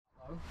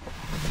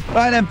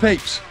Right then,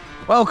 peeps,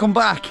 welcome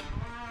back.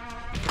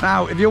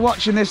 Now, if you're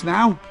watching this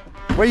now,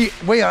 we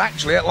are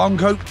actually at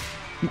Llangollen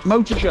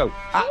Motor Show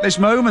at this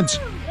moment.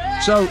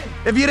 So,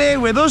 if you're here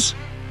with us,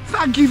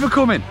 thank you for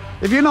coming.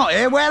 If you're not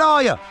here, where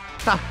are you?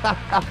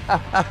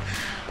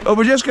 Well,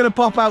 we're just going to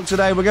pop out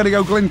today. We're going to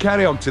go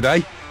Glencerrig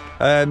today.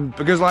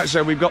 Because, like I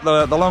said, we've got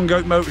the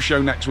Llangollen Motor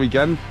Show next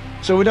weekend.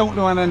 So we don't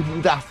do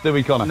anything daft, do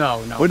we, Connor?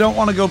 No. We don't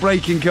want to go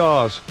breaking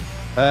cars.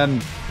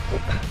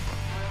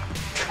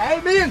 Hey,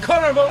 me and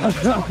Connor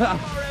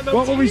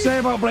What will we say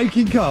about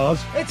breaking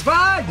cars? It's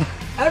fine.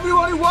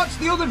 Everyone who watched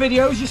the other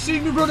videos, you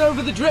see me run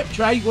over the drip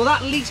tray. Well,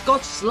 that leak's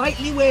got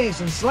slightly worse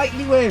and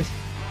slightly worse.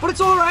 But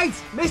it's all right.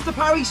 Mr.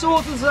 Parry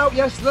sorted us out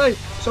yesterday,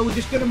 so we're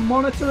just going to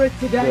monitor it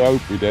today. We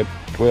hope we did.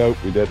 We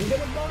hope we did.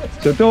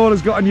 So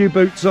Dora's got her new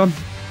boots on.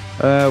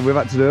 We've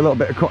had to do a little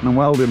bit of cutting and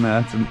welding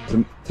there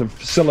to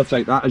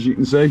facilitate that, as you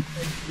can see.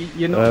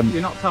 You're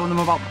not telling them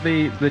about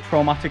the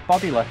traumatic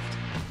body lift.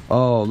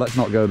 Oh, let's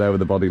not go there with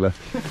the body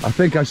lift. I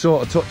think I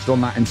sort of touched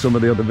on that in some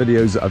of the other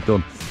videos that I've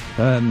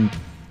done.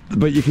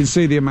 But you can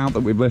see the amount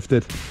that we've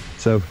lifted.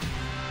 So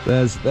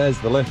there's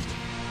the lift.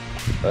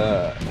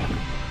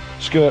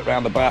 Skirt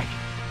round the back.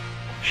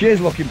 She is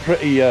looking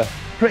pretty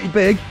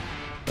big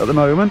at the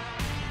moment.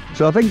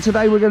 So I think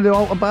today we're going to do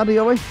ALLT BADI,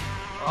 are we?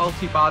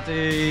 ALLT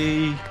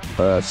BADI.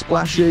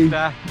 Splashy.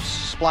 Steps,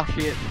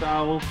 splashy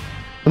itself.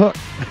 Look,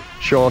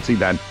 shorty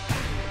then.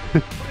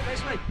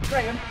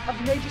 Graham, have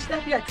you made your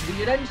step yet to do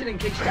your engine in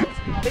case you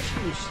have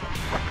issues?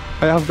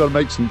 I have got to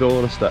make some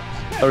Dora steps.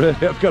 I really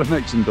have got to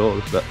make some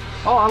Dora steps.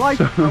 Oh, I like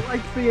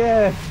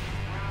the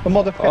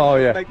modification. Oh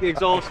yeah. Make the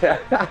exhaust.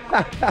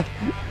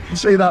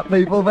 See that,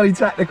 people? Very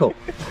technical.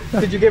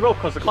 Did you give up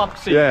because the clamp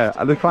seized? Yeah,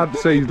 and the clamp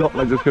seized up.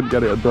 I just couldn't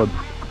get it undone.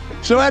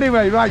 So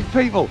anyway, right,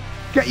 people,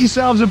 get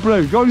yourselves a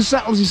brew. Go and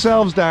settle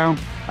yourselves down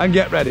and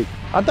get ready.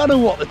 I don't know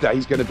what the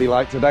day's going to be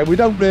like today. We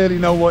don't really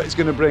know what it's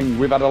going to bring.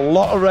 We've had a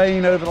lot of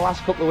rain over the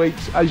last couple of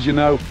weeks, as you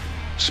know.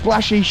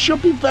 Splashy,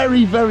 should be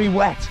very, very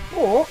wet.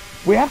 But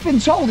we have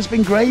been told it's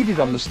been graded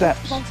on the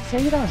steps.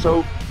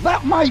 So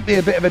that might be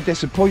a bit of a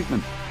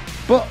disappointment.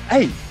 But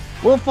hey,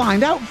 we'll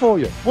find out for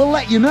you. We'll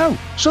let you know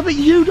so that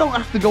you don't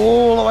have to go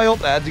all the way up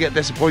there to get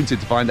disappointed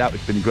to find out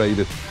it's been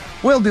graded.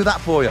 We'll do that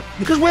for you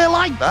because we're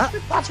like that.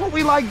 That's what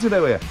we like to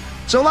do here.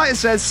 So like I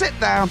said, sit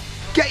down,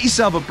 get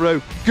yourself a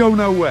brew, go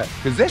nowhere,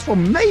 because this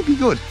one may be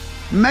good,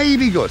 may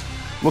be good.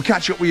 We'll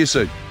catch up with you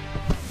soon.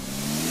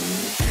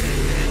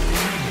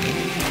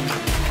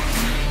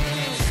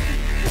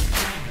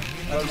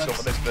 Close up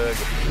of this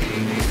burger.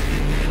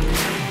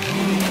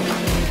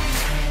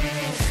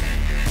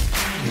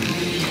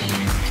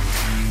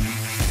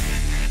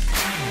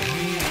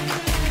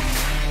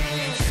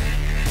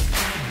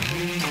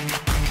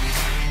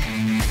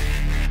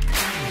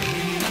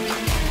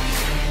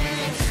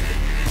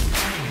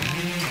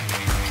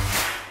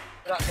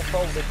 That's a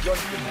folded joint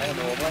in there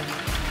normally.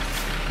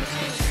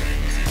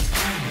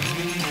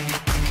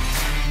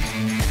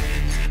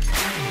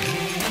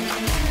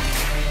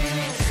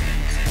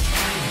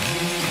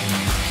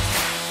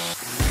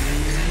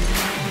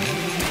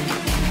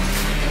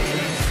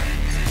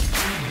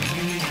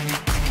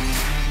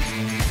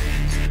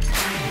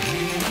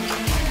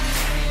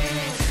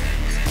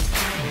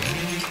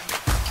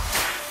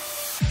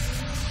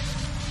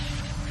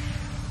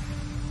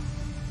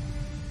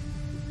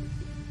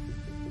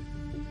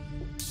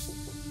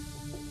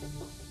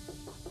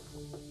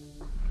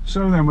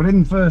 So then we're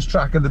in the first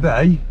track of the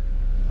day.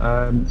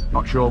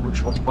 Not sure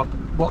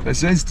what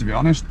this is, to be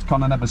honest.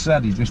 Connor never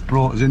said, he just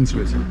brought us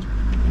into it.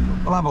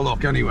 We'll have a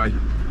look anyway.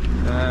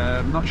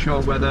 Not sure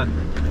whether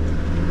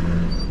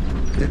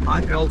it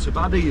might be ALLT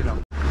BADI, you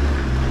know.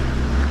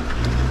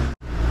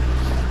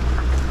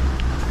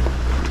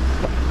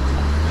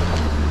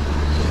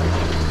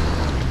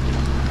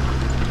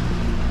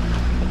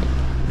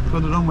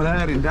 Could have done with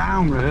airing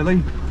down,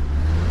 really.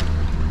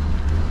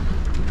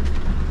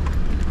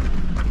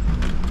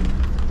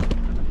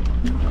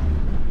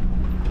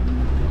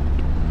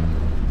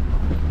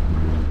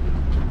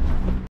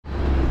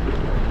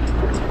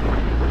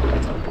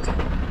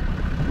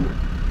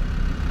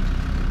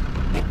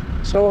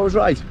 So I was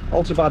right,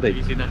 ALLT BADI.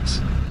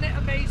 Easiness.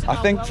 I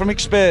think from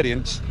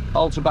experience,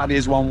 ALLT BADI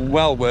is one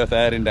well worth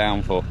airing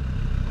down for.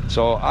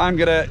 So I'm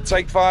gonna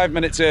take 5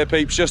 minutes here,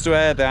 peeps, just to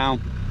air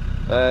down.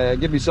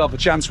 Give myself a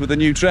chance with the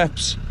new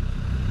trips.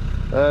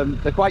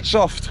 They're quite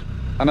soft,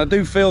 and I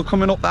do feel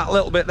coming up that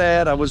little bit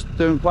there, I was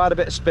doing quite a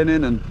bit of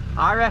spinning, and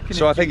I reckon.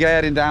 So I think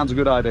airing down's a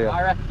good idea.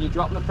 I reckon you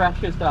drop the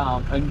pressures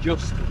down and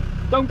just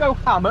don't go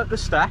ham at the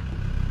step,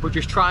 but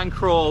just try and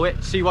crawl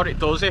it, see what it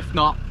does. If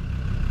not,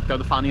 go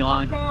the fanny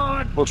line.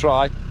 We'll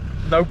try.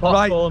 No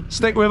popcorn. Right,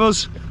 stick with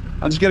us.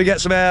 I'm just going to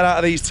get some air out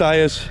of these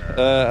tyres.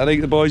 I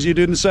think the boys, you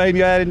doing the same?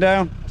 You airing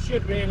down?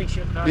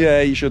 Shouldn't I?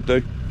 Yeah, you should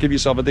do. Give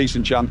yourself a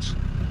decent chance.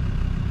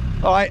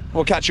 All right,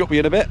 we'll catch up with you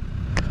in a bit.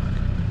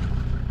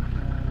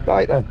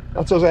 Right then,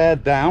 that's us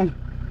aired down.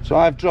 So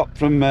I've dropped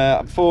from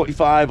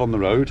 45 on the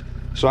road,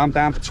 so I'm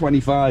down to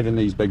 25 in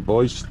these big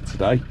boys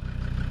today,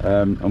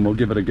 and we'll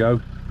give it a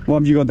go. What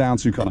have you gone down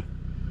to, Connor?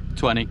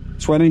 20.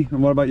 20,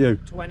 and what about you?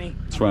 20.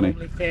 20. I'm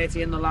only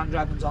 30 and the Land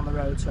Dragon's on the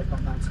road, so I've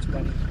gone down to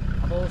 20.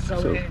 I've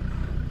also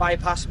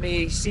bypassed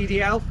me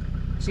CDL.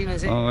 Seen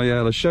as it. Oh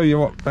yeah, let's show you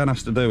what Ben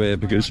has to do here,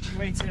 because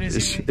it's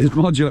it's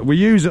modular. We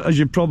use it, as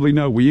you probably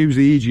know, we use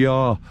the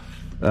EGR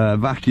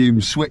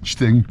vacuum switch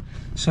thing.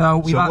 So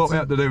what we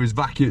have to do is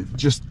vacuum,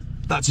 just,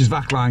 that's his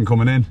vac line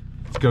coming in.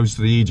 It goes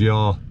to the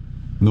EGR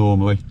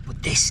normally.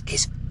 But this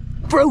is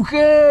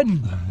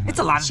broken! It's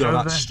a Land Rover. So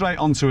that's straight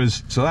onto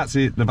his, so that's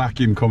the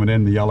vacuum coming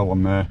in, the yellow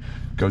one there.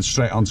 Goes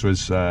straight onto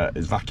his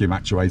vacuum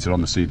actuator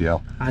on the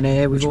CDL. And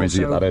we've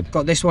also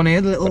got this one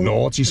here, the little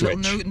naughty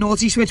switch.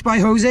 Naughty switch by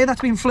Jose,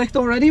 that's been flicked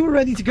already, we're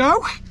ready to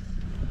go.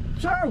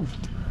 So,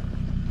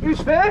 who's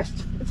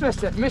first? It's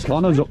Mr.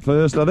 Connor's up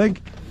first, I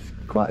think.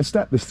 Quite a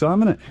step this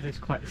time, isn't it? It is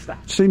quite a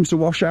step. Seems to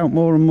wash out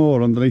more and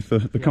more underneath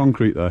the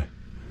concrete there.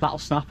 That'll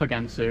snap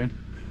again soon.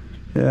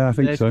 Yeah, I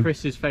think There's so.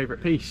 Chris's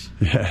favourite piece.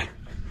 Yeah,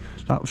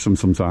 that was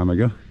some time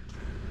ago.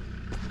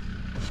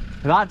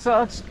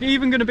 That's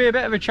even going to be a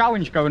bit of a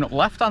challenge going up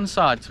left hand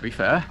side, to be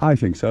fair. I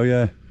think so,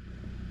 yeah.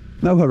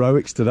 No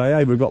heroics today,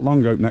 eh? We've got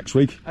Longoat next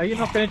week. Are you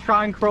not going to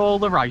try and crawl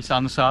the right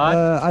hand side?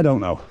 I don't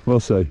know.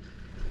 We'll see.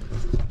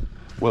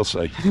 We'll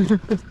see.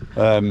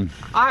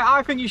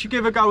 I think you should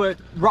give a go at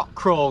rock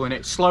crawling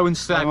it, slow and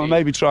steady. We'll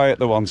maybe try it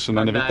the once, and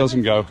then if it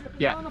doesn't go,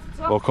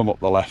 we'll come up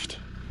the left.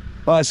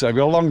 Like I said, we've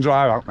got a long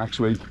drive out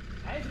next week,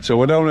 so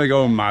we don't really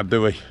go mad,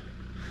 do we?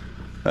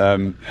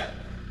 It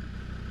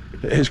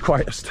is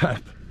quite a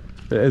step.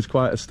 It is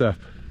quite a step.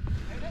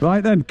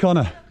 Right then,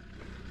 Connor,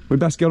 we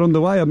best get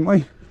underway, hadn't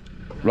we?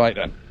 Right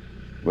then,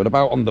 we're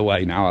about on the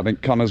way now. I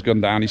think Connor's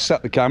gone down. He's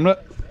set the camera.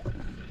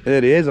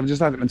 Here he is. I've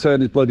just had him turn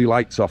his bloody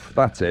lights off.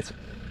 That's it.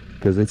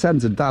 Because they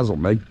tend to dazzle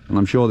me, and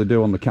I'm sure they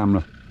do on the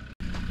camera.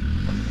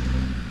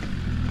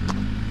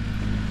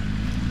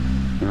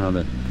 Now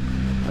then,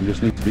 I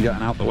just need to be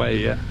getting out the way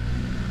here.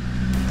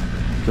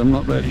 So I'm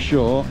not really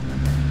sure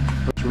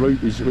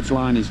which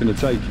line he's going to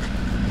take.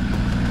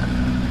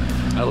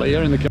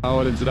 Aaliyah in the car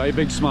with him today,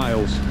 big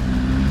smiles.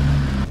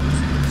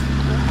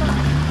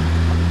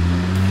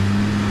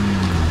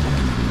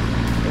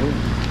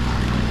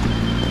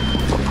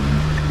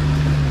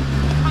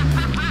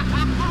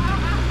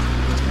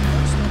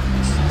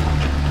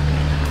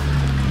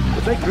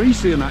 A bit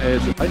greasy in that air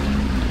today.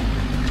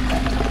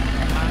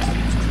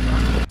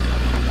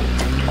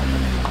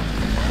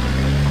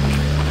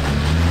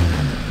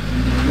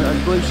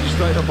 Yeah, Bruce is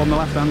straight up on the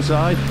left hand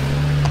side.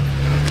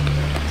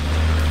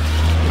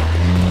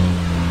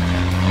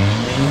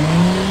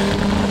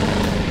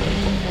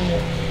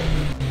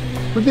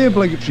 With the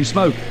obligatory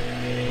smoke.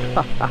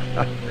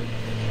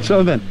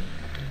 So then,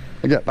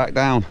 I get back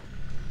down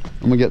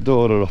and we get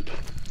Dora up.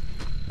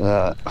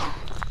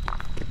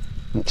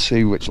 Let's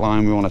see which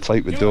line we want to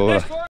take with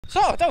Dora.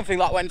 So, I don't think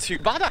that went too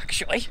bad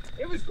actually.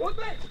 It was good,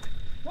 mate.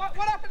 What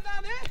happened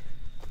down there?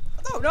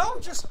 I don't know,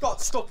 just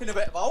got stuck in a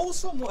bit of a hole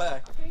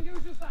somewhere. I think it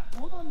was just that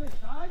mud on this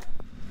side.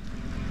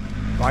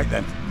 Right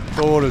then,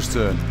 Dora's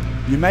turn.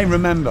 You may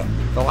remember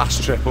the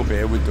last trip up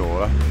here with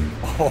Dora.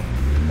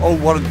 Oh,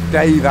 what a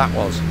day that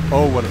was.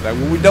 Oh, what a day.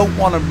 Well, we don't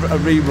want a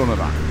rerun of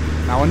that.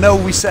 Now, I know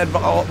we said,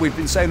 we've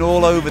been saying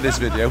all over this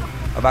video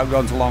about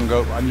going to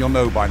Longoat, and you'll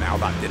know by now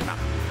that didn't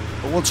happen.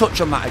 But we'll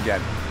touch on that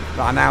again.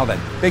 Right, now then,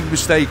 big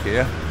mistake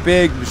here.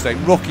 Big mistake,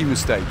 rookie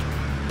mistake.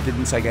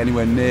 Didn't take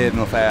anywhere near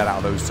enough air out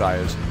of those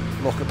tyres.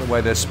 Look at the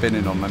way they're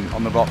spinning on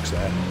the rocks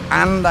there.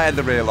 And I had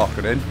the rear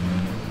locker in.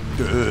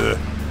 Duh,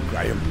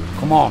 Graham,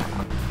 come on.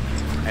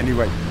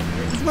 Anyway,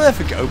 it was worth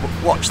a go, but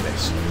watch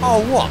this.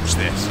 Oh, watch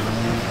this.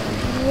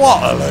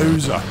 What a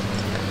loser.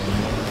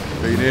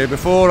 Been here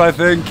before, I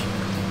think.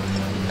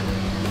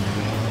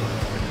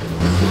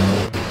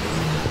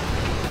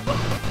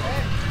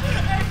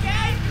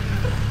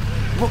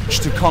 Much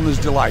to Connor's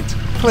delight,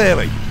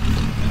 clearly.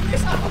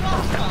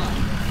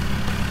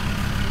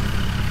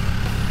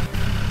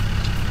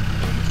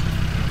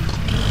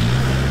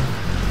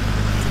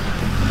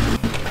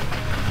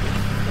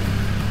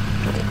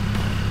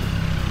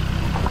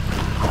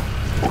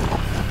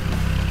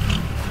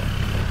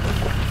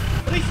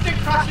 At least didn't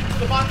crash into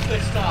the back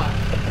this time.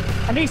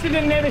 At least it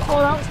didn't nearly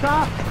fall out,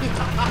 Star.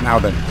 Now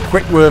then,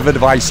 quick word of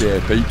advice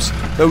here, peeps.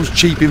 Those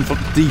cheap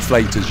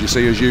deflators you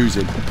see us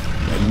using,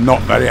 they're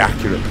not very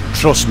accurate.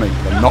 Trust me,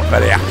 they're not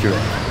very accurate.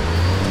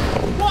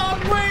 One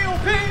real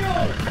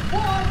peel!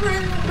 One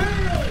real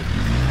peel!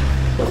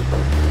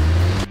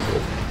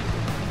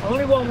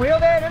 Only one wheel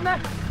there, isn't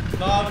there?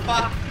 No, the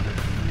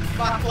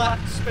back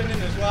left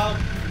spinning as well.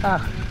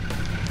 Ah.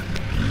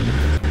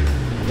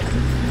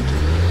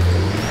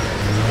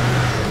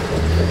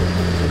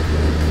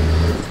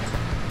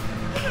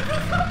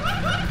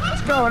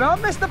 What's going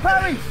on, Mr.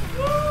 Perry?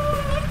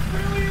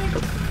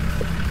 Brilliant!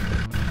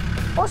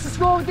 What's the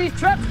score with these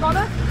trips,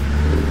 Connor?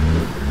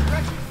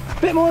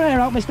 Bit more air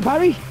out, Mr.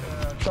 Perry.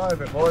 Try a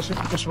bit more,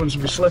 this one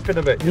should be slipping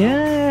a bit.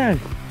 Yeah.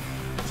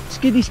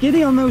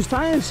 Skiddy on those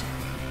tyres.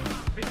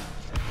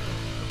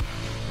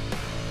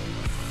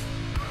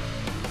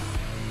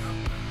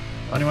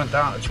 Only went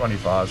down to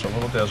 25, so what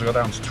we'll do is we'll go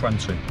down to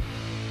 20.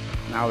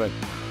 Now then,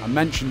 I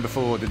mentioned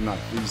before, didn't I,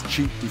 these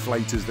cheap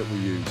deflators that we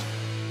use.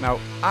 Now,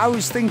 I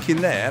was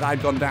thinking there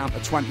I'd gone down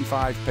to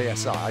 25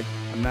 psi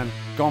and then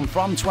gone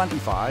from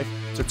 25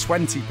 to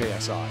 20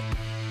 psi.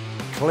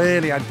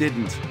 Clearly I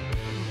didn't.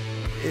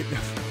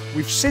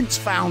 We've since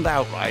found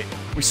out, right?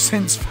 We've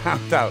since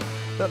found out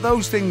that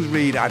those things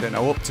read, I don't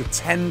know, up to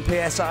 10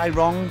 psi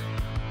wrong.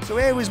 So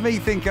here was me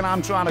thinking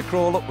I'm trying to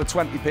crawl up with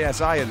 20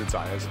 psi in the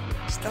tyres.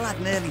 Still had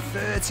nearly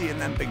 30 in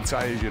them big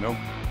tyres, you know.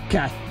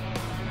 Okay.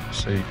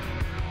 See.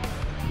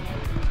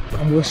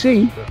 And we'll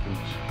see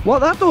what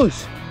that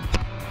does.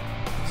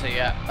 So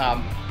yeah,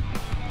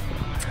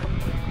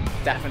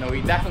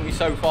 definitely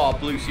so far,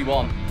 Bluesy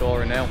 1,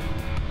 Dora 0.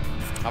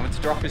 Having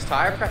to drop his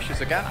tyre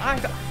pressures again.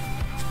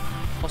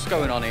 What's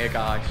going on here,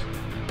 guys?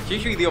 It's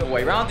usually the other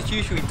way around. It's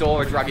usually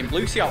Dora dragging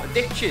Bluesy out the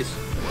ditches.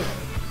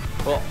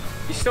 But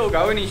he's still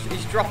going,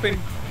 he's dropping.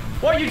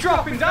 What are you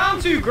dropping down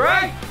to,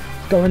 Greg?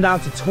 Going down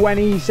to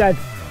 20, he said.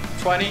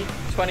 20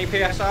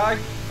 psi.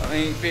 I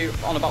mean, he'd be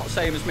on about the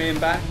same as me and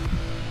Ben.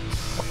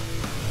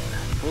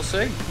 We'll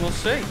see, we'll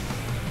see.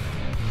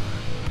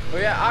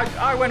 But yeah,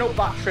 I went up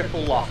that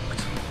triple locked.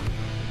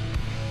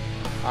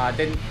 I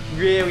didn't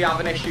really have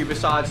an issue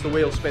besides the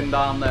wheel spin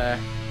down there.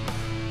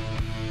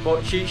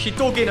 But she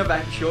dug in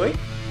eventually.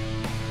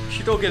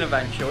 She dug in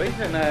eventually,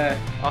 and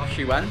off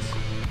she went.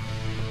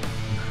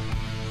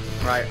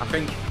 Right, I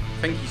think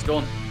he's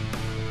done.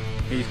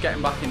 He's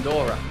getting back in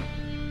Dora.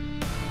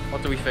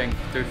 What do we think?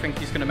 Do we think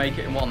he's going to make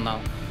it in one now?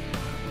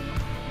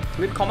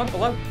 Leave a comment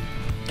below.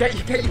 Get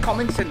your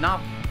comments in now.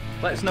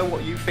 Let us know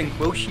what you think.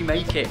 Will she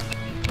make it?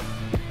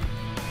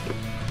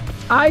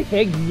 I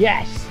think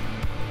yes.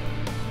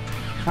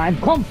 I'm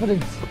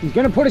confident he's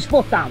going to put his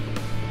foot down.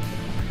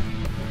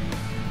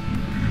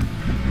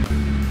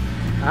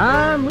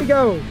 And we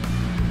go.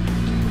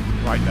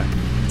 Right then,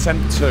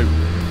 attempt 2.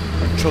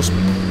 Trust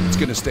me, it's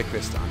going to stick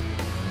this time.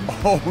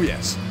 Oh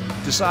yes,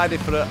 decided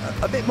for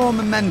a bit more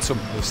momentum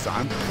this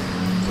time.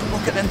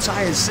 Look at them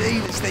tyres, see,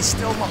 they're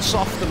still not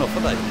soft enough,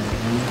 are they?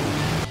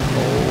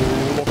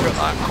 Oh, look at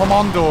that, come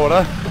on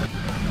Dora.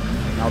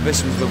 Now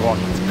this was the one,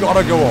 it's got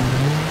to go up.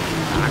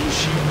 And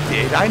she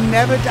did, I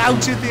never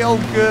doubted the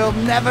old girl,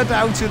 never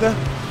doubted her.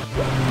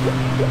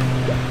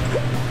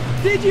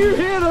 Did you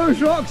hear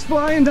those rocks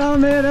flying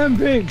down there, them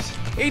pigs?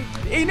 He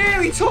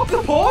nearly took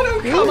the porno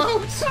cam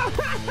out.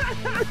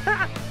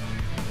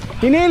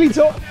 He nearly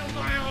took...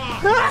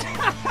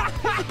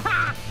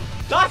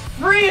 That's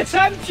 3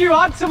 attempts you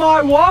had to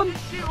my 1.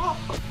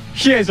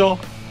 Cheers up.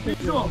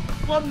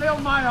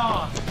 1-0 my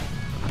arse.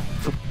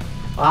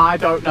 I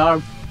don't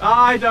know.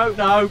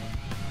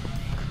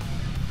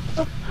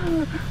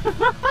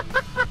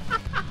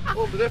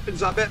 Well, the difference,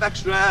 that bit of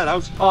extra air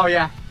out. Oh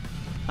yeah.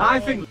 I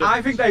think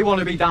they want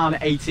to be down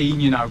at 18,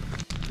 you know.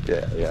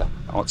 Yeah.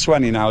 I'm at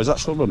 20 now, is that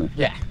still running?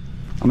 Yeah.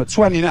 I'm at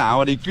 20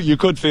 now, and you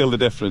could feel the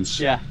difference.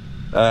 Yeah.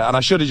 And I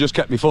should have just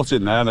kept my foot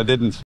in there, and I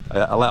didn't.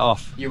 I let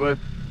off. You would?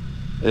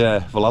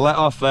 Yeah, well I let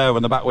off there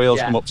when the back wheels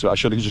come up to it. I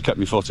should have just kept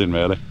my foot in,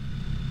 really.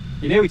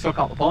 You nearly took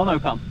out the porno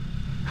cam.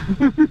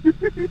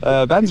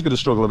 Ben's going to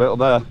struggle a bit up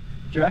there. Do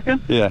you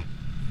reckon? Yeah,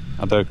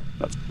 I do.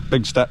 That's a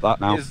big step, that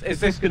now. Is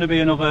this going to be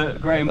another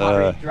Graham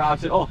Barry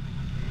drives it up?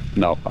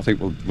 No, I think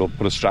we'll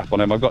put a strap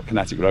on him. I've got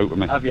kinetic rope with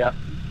me. Have you?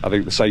 I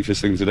think the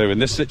safest thing to do in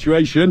this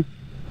situation,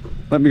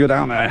 let me go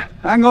down there.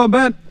 Hang on,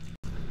 Ben.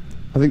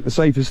 I think the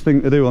safest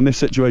thing to do on this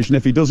situation,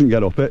 if he doesn't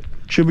get up it,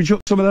 should we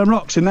chuck some of them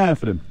rocks in there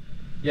for him?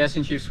 Yeah,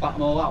 since you've spat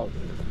them all out.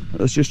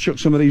 Let's just chuck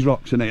some of these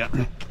rocks in here.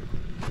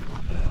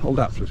 Hold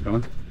that for us, come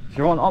on. Do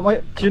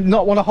you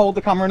not want to hold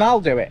the camera and I'll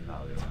do it?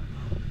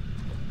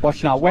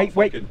 Watch now, wait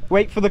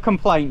for the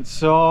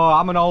complaints. Oh,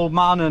 I'm an old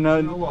man and...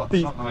 You know what?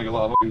 It's not going to make a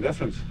lot of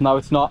difference. No,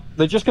 it's not.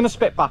 They're just going to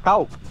spit back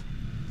out.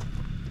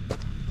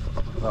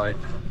 Right.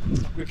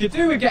 We could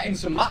do with getting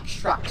some match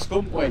tracks,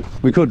 couldn't we?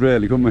 We could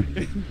really, couldn't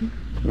we?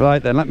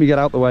 Right then, let me get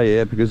out the way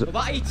here, because Well,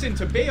 that eats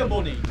into beer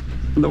money.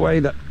 the way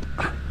that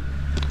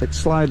it's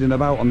sliding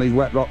about on these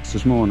wet rocks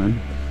this morning.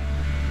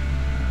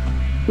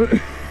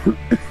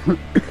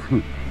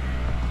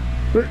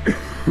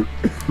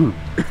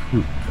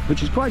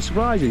 Which is quite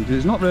surprising, because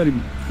it's not really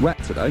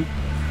wet today.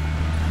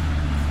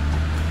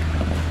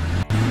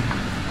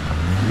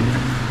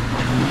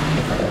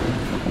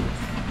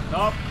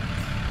 Nope.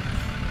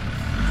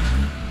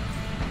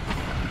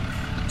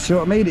 See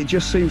what I mean? It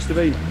just seems to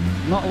be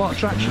not a lot of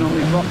traction on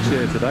these rocks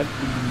here today.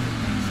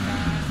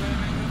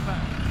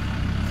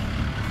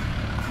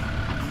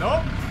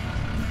 Nope.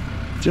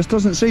 Just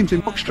doesn't seem to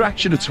be much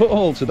traction at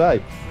all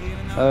today.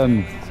 Are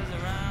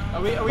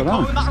we calling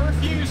that a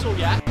refusal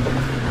yet?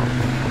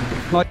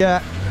 Not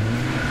yet.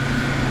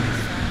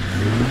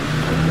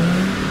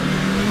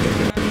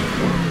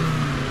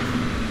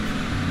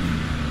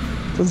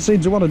 Doesn't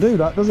seem to want to do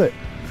that, does it?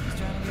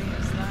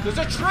 There's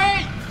a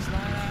tree!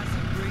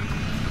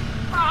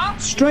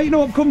 Straighten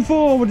up, come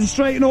forward and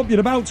straighten up. You're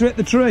about to hit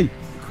the tree.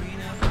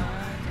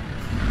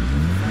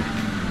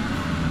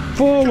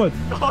 Forward.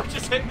 Oh,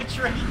 just hit the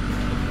tree.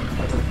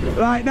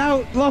 Right,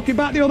 now lock it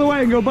back the other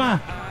way and go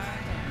back.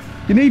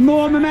 You need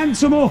more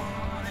momentum up.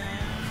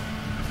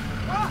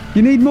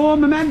 You need more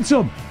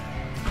momentum.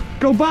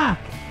 Go back.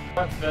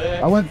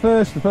 I went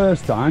first the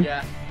first time.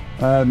 Yeah.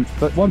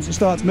 But once it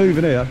starts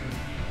moving here,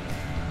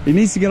 he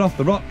needs to get off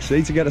the rock,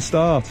 see, to get a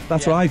start.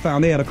 That's what I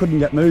found here. I couldn't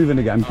get moving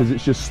again because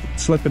it's just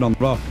slipping on the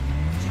rock.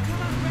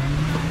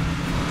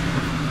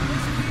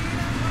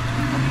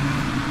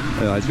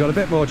 Yeah, he's got a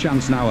bit more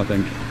chance now, I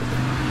think.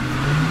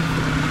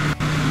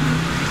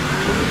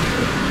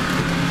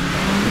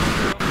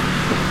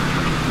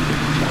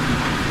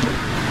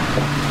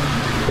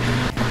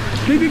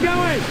 Keep it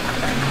going!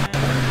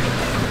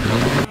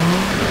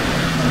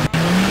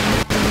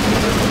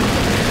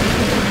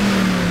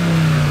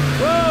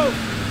 Whoa!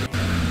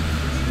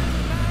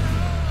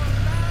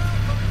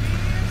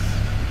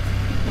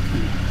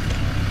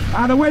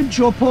 And a winch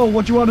or pull,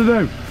 what do you want to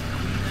do?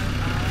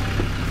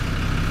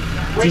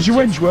 Does your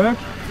winch work?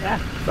 Yeah.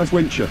 Let's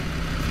winch you.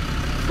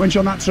 Winch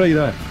on that tree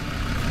there.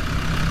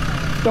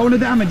 Don't want to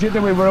damage it,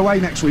 do we? We're away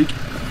next week.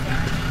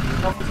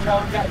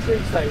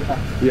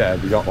 Yeah,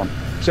 we got one.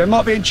 So I'm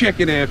not being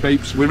chicken here,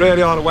 peeps. We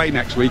really are away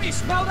next week. You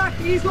smell that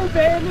diesel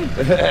burning?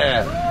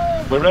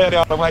 Yeah, we really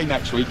are away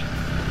next week.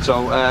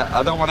 So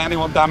I don't want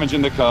anyone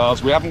damaging the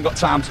cars. We haven't got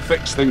time to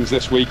fix things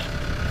this week.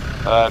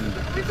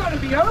 We've got to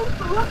be home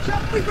for lunch,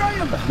 haven't we,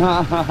 Graham? We've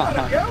got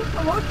to be home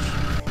for lunch.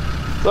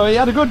 So he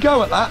had a good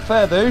go at that,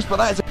 fair dues, but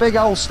that is a big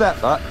old step,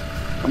 that.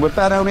 And with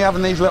Ben only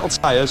having these little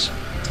tyres,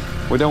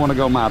 we don't want to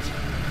go mad.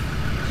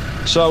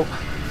 So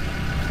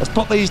let's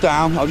put these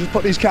down. I'll just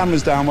put these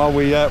cameras down while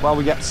we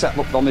get set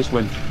up on this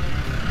winch.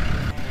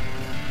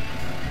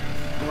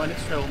 When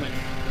it's filming,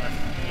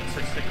 it's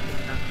a stick.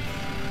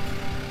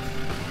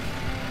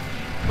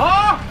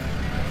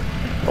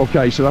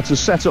 Okay, so that's a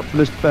setup for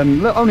this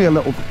Ben. Only a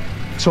little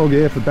tug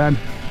here for Ben.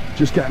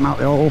 Just get him out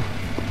the hole.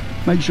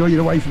 Make sure you're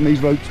away from these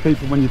ropes,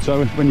 people, when you're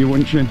towing, when you're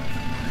winching.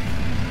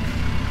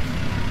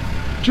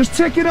 Just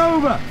tick it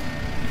over.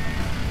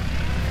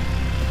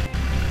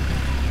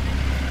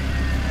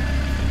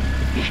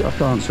 I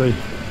can't see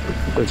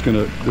if it's going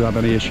to have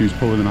any issues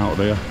pulling them out of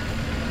here.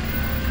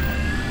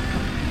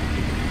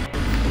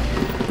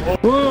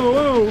 Whoa,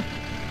 whoa!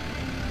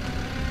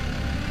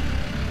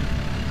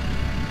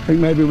 I think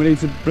maybe we need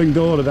to bring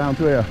Dora down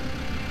to here.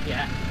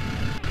 Yeah.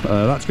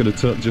 That's going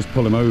to just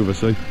pull him over,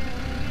 see?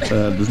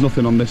 There's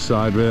nothing on this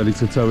side really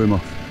to tow him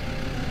off,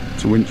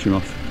 to winch him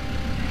off.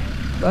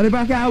 Let it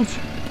back out.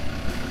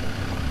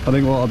 I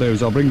think what I'll do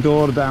is I'll bring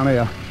Dora down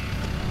here,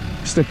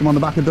 stick him on the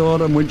back of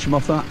Dora and winch him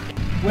off that.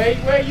 Where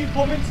are you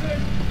coming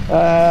to?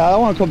 I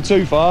don't want to come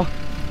too far.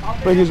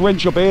 Okay. Bring his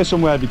winch up here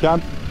somewhere if you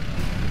can.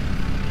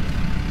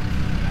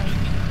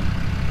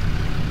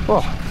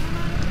 Oh,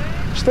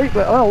 steep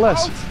little hell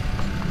this.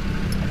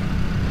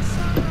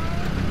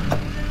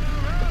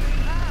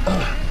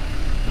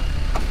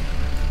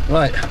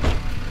 Right,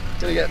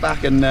 gonna get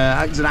back and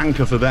act as an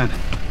anchor for Ben.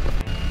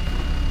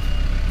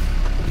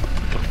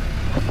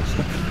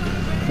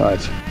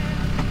 Right,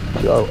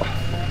 so.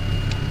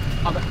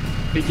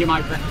 I think you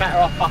might be better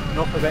off backing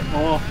up a bit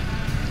more.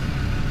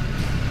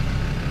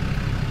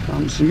 How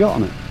much have you got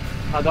on it?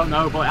 I don't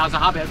know, but it has a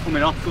habit of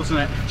coming off, doesn't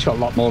it? It's got a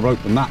lot more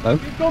rope than that though.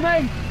 Keep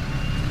coming!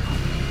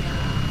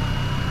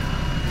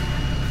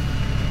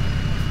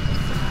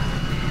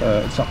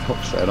 It's that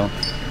hook straight on.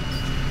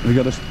 Have you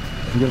got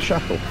a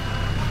shackle?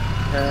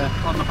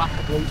 On the back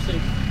of Lucy.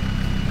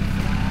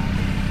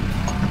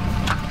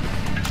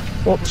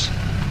 Whoops.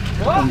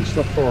 What?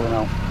 Stuff falling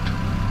out.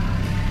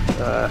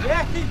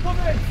 Yeah, keep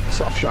coming!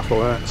 Soft shackle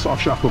there.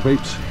 Soft shackle,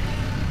 peeps.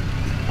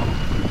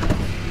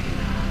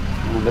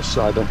 On this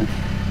side, don't we?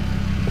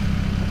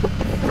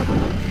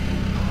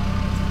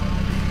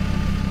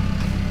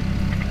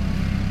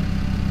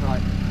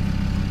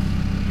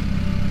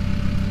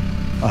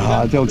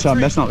 Right. Don't tell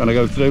me that's not going to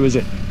go through, is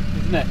it?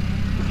 Isn't it?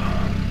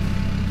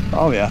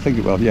 Oh yeah, I think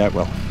it will. Yeah, it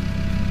will.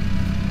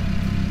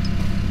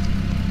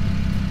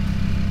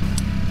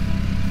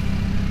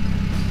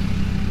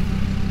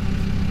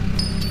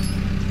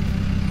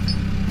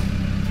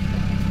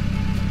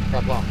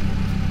 Grab that.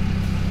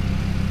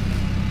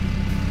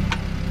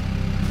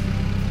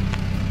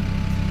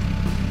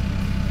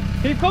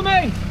 Keep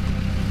coming!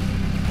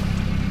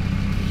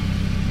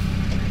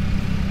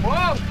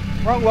 Whoa!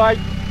 Wrong way.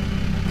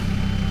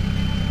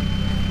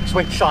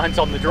 Swing shines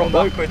on the drum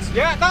backwards.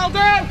 Yeah, that'll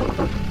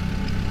do!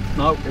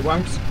 No, it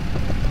won't.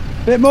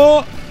 Bit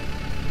more.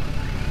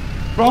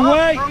 Wrong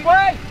way. Wrong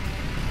way!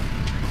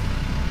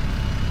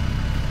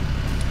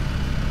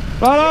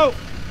 Righto.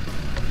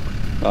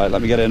 Right,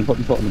 let me get in. Put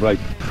my foot on the brake.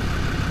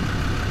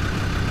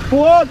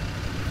 Forward.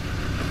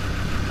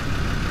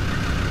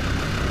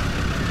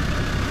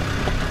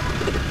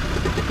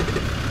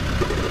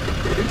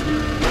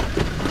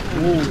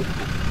 Ooh.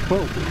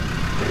 Well,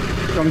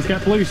 trying to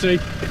get Lucy.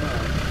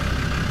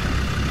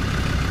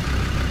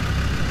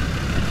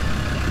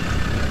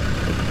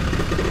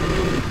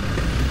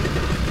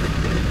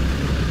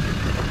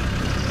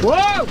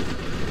 Whoa!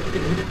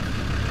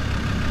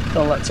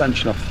 Don't let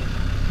tension off.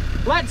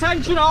 Let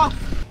tension off!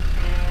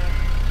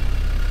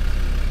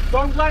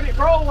 Don't let it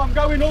roll, I'm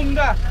going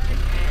under!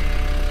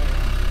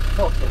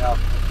 Fucking hell.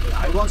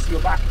 He wants to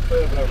go back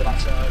further over that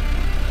side.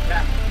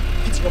 Yeah.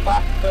 go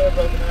back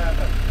further over there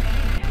then.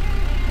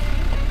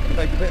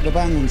 Make a bit of a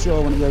bang, I'm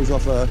sure, when it goes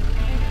off there.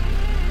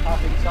 I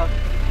think so.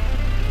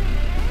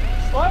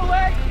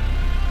 Slowly!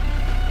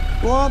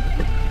 Go on.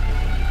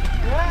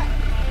 Yeah.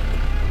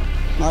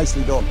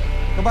 Nicely done.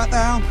 Go back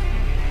down.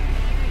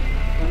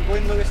 I'm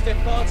going Lewis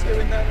Stifford's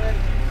doing that then.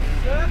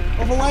 Yeah.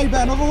 Other way,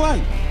 Ben, other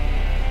way.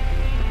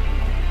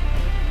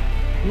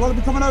 You want to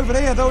be coming over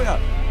here, don't you?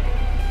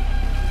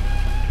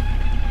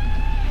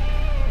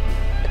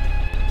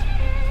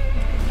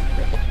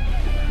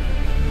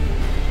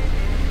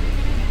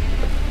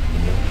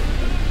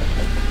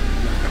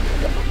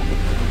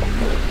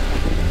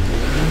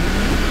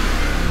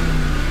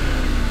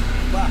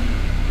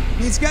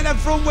 You need to get them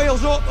front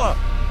wheels up, look.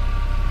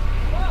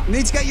 You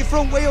need to get your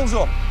front wheels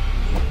up.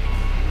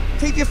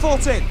 Keep your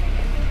foot in.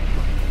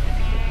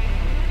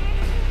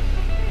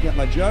 Get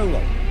my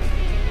Jolo.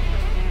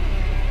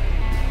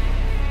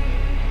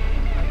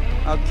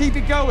 Now keep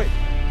it going.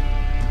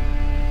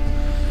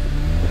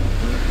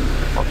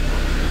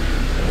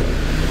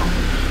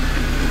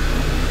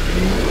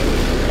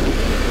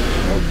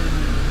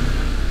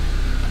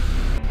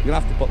 You're gonna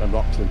have to put them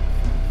rocks in.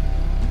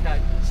 Okay,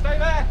 stay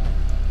there.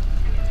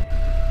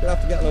 You'll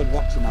have to get a load of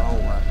rocks in that hole,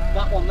 right?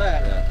 That one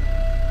there? Yeah.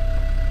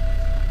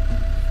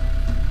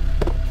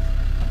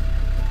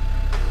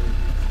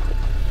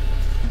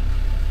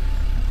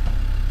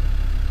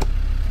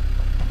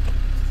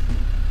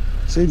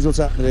 Seems what's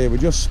happening here, we're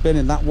just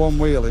spinning that one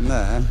wheel in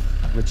there,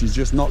 which is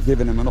just not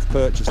giving him enough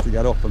purchase to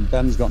get up, and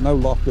Ben's got no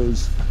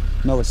lockers,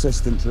 no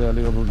assistance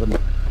really other than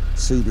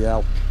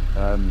CDL,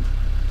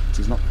 which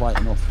is not quite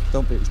enough.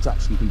 Don't think it's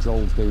traction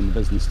control's doing the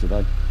business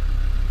today.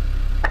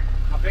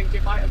 I think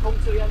it might have come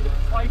to the end of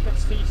the pipe at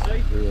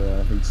TC. Yeah,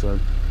 I think so.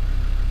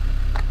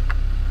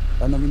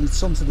 And then we need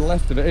some to the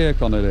left of it here,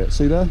 Connor,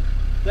 see there?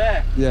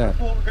 There? Yeah. I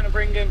thought we were going to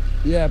bring him.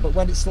 Yeah, but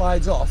when it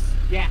slides off,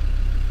 Yeah.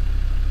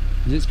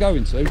 as it's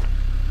going to,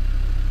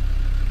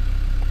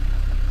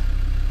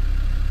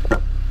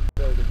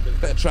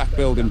 bit of track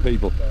building,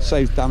 people.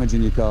 Saves damage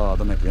in your car,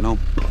 doesn't it, you know?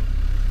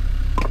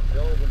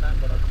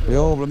 We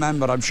all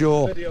remember, I'm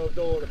sure.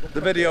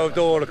 The video of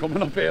Dora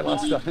coming up here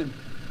last time.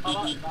 I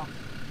like that.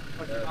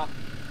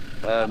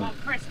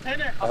 Chris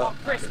Pinner. I want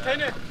Chris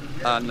Pinner.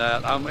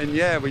 And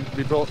yeah, we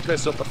brought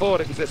Chris up before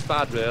it was this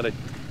bad, really.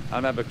 I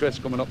remember Chris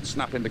coming up and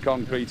snapping the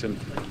concrete, and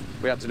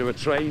we had to do a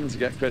train to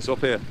get Chris up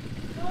here.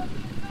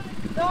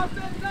 How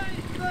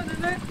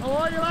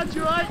are you, lads?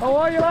 You right? How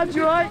are you, lads?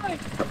 You right?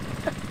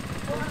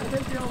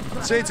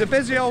 See, it's a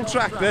busy old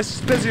track,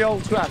 this. Busy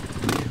old track.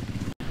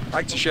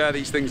 Like to share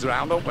these things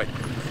around, don't we?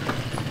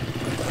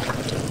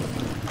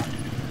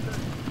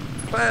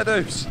 Fair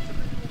dues.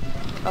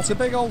 That's a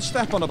big old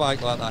step on a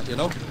bike like that, you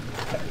know.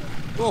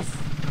 Oof.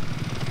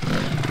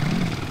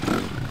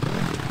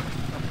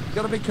 You've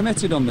got to be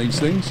committed on these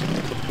things.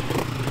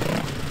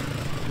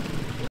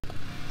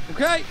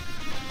 Okay.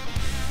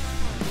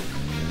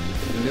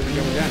 And here we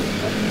go again.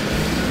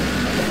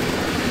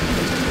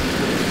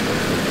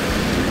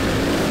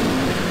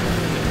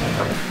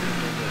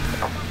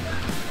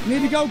 You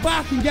need to go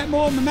back and get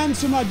more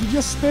momentum, lad. You're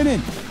just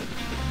spinning.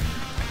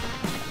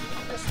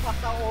 Just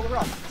slapped out all the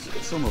rocks.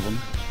 Some of them.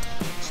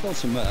 Still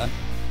some there.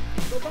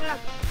 Go back.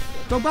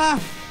 Go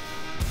back.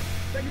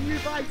 Take a new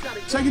bite at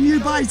it. Take a new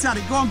bite at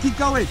it. Go on, keep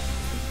going.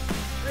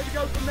 Maybe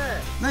go from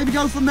there. Maybe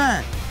go from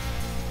there.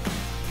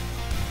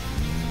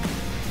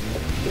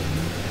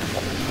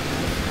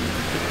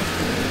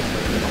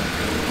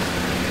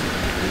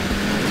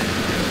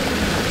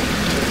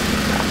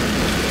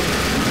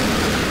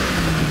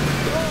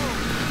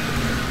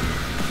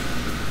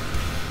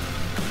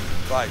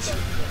 Right. So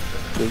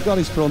we've got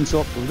his front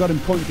up. We've got him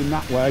pointing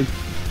that way.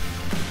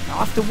 Now,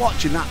 after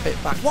watching that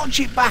bit back, watch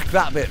it back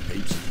that bit,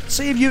 peeps.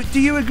 See if you, do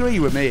you agree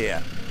with me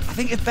here? I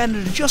think if Ben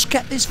had just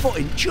kept his foot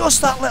in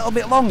just that little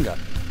bit longer,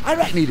 I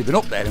reckon he'd have been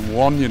up there in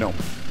one, you know.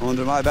 I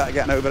wonder, am I better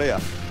getting over here?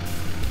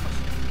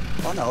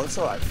 Oh no, it's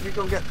alright. You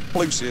go get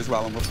Lucy as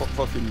well, and we'll put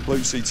fucking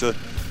Lucy to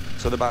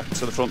the back,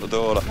 to the front of the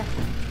door.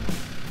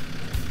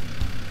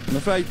 I'm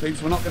afraid,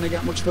 peeps, we're not going to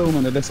get much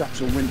filming of this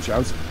actual winch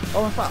out.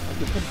 Oh, in fact, I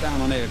could put it down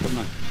on here, couldn't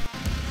I?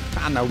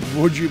 And now,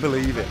 would you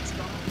believe it?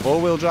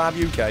 Four-wheel drive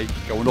UK,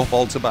 going up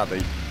ALLT to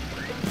BADI.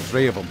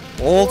 3 of them,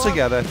 all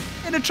together,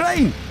 in a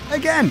train,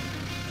 again.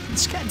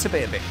 It's getting to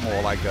be a bit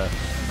more like a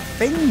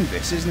thing,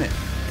 this, isn't it?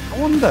 I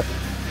wonder,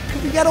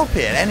 could we get up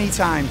here any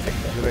time,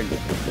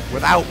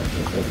 without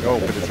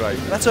going for the train?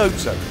 Let's hope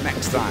so,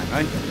 next time,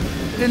 eh?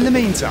 But in the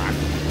meantime,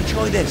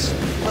 enjoy this,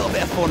 a little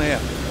bit of fun here.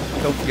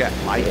 Don't forget,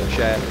 like,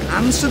 share,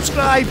 and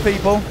subscribe,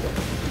 people.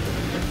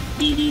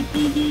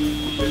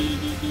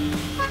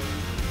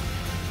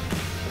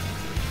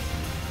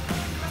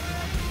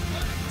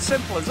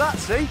 Simple as that,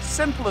 see?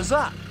 Simple as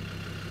that.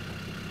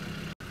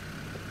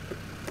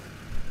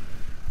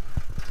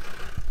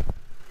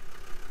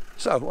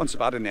 So, it wasn't so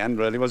bad in the end,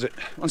 really, was it?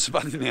 It wasn't so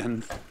bad in the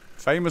end.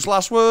 Famous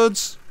last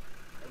words.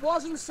 It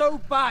wasn't so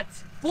bad,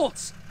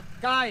 but,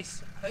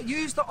 guys,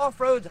 use the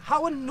off-road.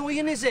 How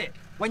annoying is it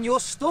when you're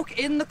stuck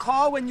in the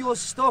car when you're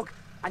stuck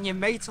and your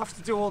mates have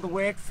to do all the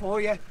work for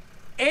you?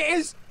 It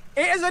is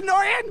It is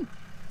annoying,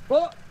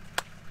 but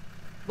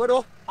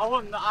up. I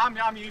wouldn't.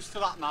 I'm used to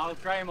that now.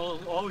 Graham will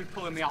always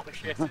pulling me out the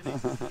shit.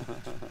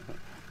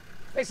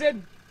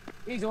 Listen,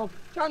 he's up.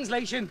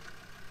 Translation: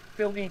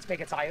 Phil needs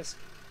bigger tyres.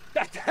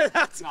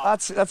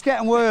 That's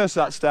getting worse,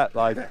 that step,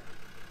 like.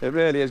 It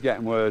really is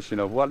getting worse, you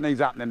know. What needs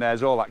happening there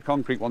is all that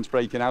concrete once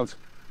breaking out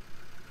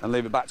and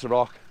leave it back to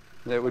rock.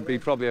 It would be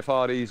probably a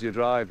far easier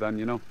drive then,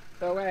 you know.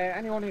 So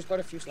anyone who's got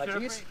a few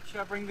sledges...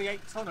 Should I bring the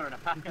 8-tonner in a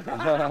pack of that?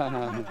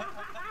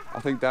 I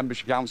think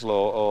Denbighshire Council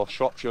or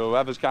Shropshire,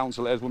 whoever's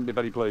council it is, wouldn't be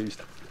very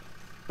pleased.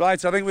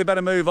 Right, I think we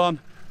better move on.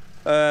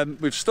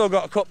 We've still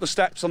got a couple of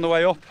steps on the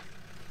way up.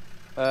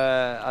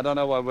 I don't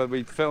know whether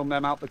we film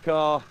them out the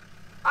car.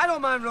 I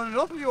don't mind running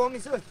up if you want me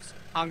to.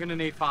 I'm going to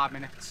need 5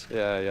 minutes.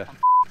 Yeah.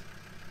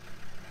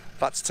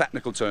 That's a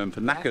technical term for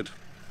knackered.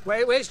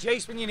 Where's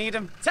Jace when you need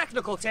him?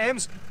 Technical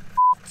terms.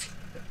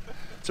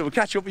 So we'll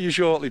catch up with you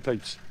shortly,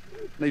 peeps.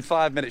 Need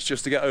 5 minutes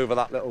just to get over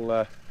that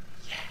little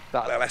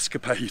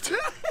escapade.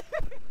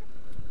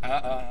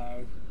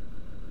 Uh-oh.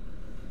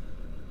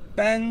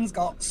 Ben's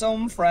got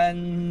some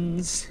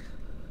friends.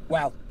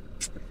 Well,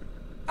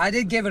 I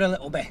did give it a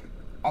little bit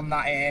on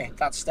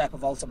that step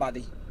of ALLT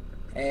BADI.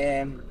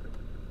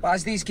 But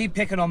as these keep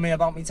picking on me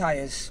about my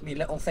tyres, my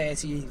little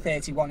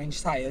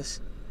 31-inch tyres,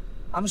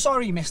 I'm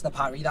sorry, Mr.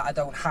 Parry, that I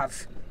don't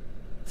have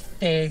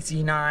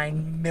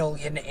 39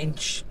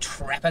 million-inch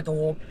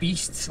trepidor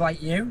beasts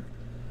like you.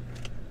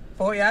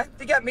 But yeah,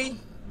 they get me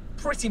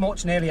pretty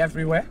much nearly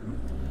everywhere.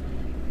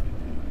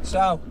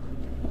 So,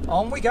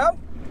 on we go.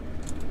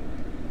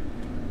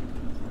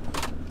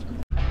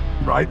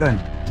 Right then.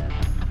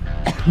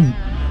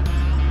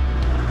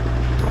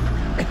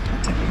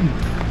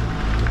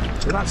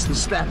 So that's the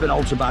step in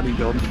ALLT BADI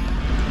done.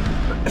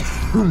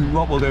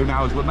 What we'll do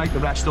now is we'll make the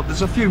rest up.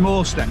 There's a few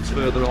more steps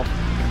further off,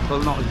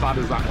 but not as bad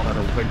as that one, I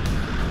don't think.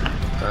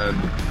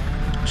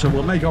 So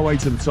we'll make our way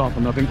to the top,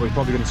 and I think we're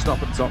probably going to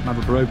stop at the top and have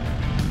a brew.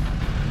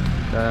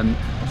 I'll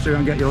see if I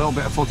can get you a little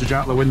bit of footage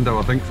out the window,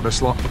 I think, for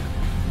this lot.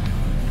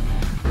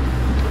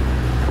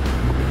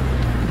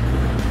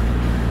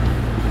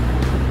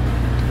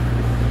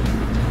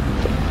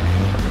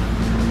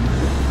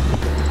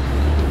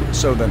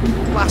 So the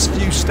last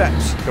few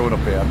steps going up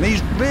here, and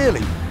these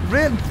really,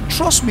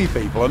 trust me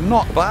people, are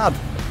not bad.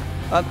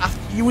 And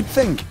you would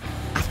think,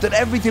 after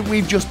everything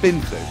we've just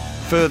been through,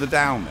 further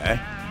down there,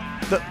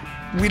 that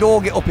we'd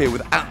all get up here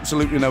with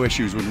absolutely no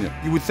issues, wouldn't you?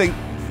 You would think,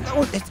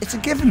 oh, it's a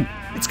given,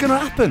 it's going to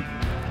happen.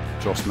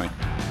 Trust me,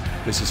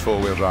 this is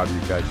 4-wheel drive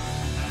UK.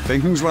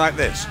 Things like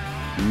this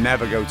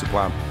never go to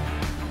plan.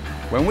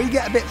 When we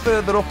get a bit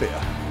further up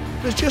here,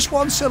 there's just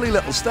one silly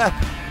little step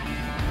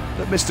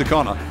that Mr.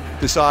 Connor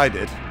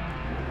decided,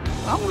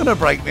 I'm going to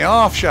break my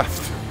half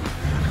shaft.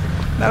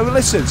 Now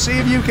listen, see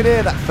if you can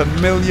hear that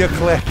familiar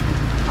click.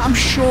 I'm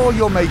sure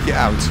you'll make it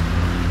out.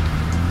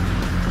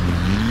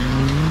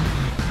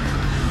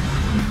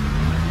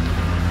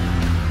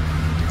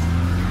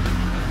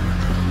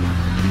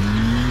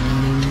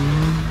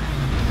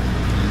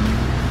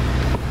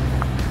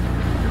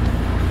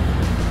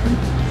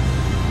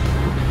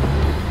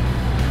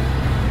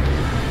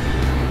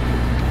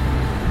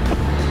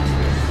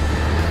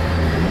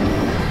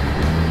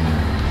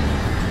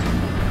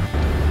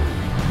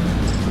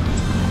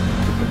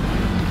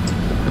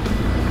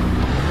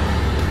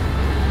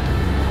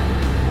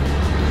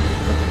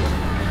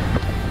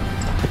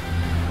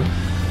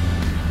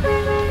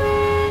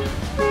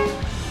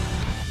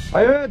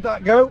 I heard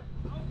that go.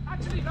 Oh,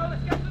 actually, no,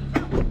 let's get to the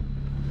top.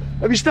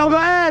 Have you still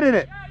got air in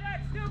it? Yeah,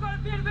 it's still got a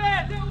bit of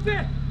air, a little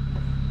bit.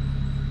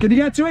 Can you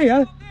get to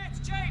here?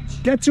 To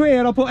change. Get to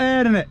here, I'll put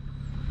air in it.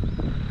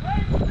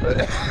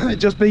 It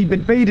just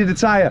been feeding the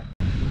tyre.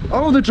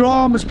 Oh, the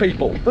dramas,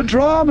 people, the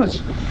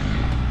dramas.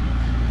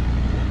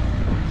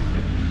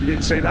 You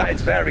didn't see that?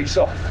 It's very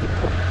soft.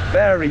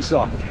 Very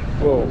soft.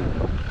 Whoa.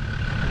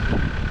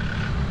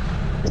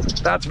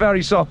 That's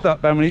very soft, that,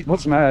 Ben. We need to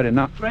put some air in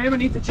that. Graham, I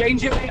need to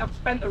change it, mate.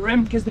 I've bent the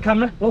rim. Kiss the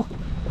camera. Look.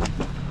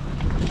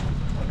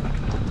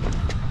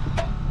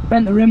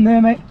 Bent the rim there,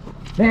 mate.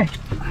 There.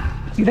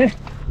 See there?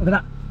 Look at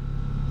that.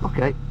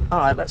 Okay. All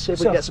right, let's see if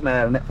we can get some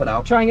air in it for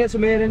now. Try and get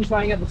some air in,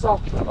 try and get the top.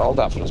 Hold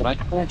that for us, mate.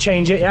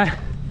 Change it, yeah.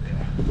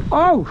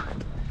 Oh!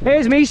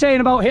 Here's me saying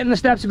about hitting the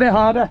steps a bit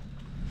harder.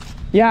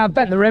 Yeah, I've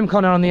bent the rim,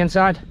 Connor, on the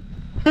inside.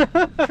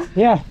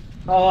 Yeah.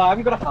 Oh, I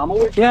haven't got a hammer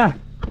with. Yeah.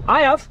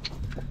 I have.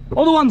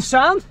 Other one's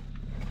sound.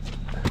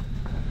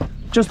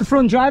 Just the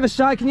front driver's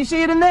side. Can you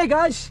see it in there,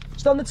 guys?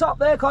 Just on the top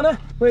there, Connor,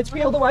 where it's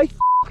peeled away.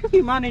 How have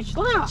you managed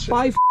that?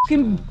 By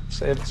f***ing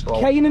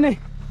caning it.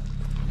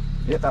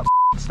 Hit that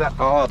step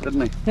hard,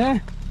 didn't he? Yeah.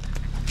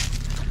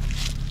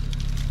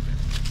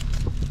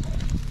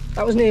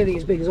 That was nearly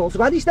as big as ALLT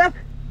BADI step.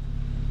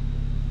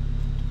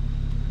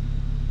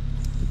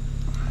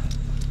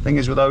 Thing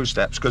is with those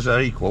steps, because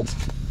they're equal,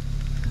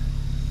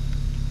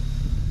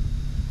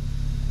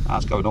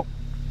 that's going up.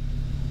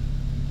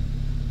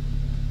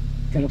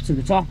 Get up to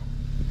the top.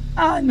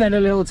 And then a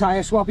little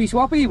tyre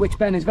swappy, which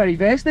Ben is very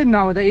versed in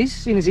nowadays,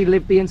 seeing as he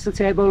lived the Insta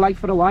Turbo life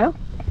for a while.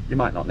 You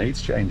might not need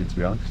to change it, to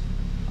be honest.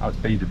 I was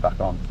beaded back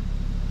on.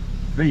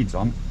 Beads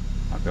on.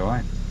 That'd be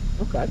alright.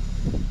 Okay.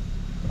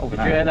 Oh, did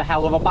you hear the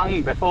hell of a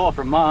bang before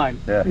from mine?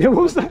 Yeah. Yeah,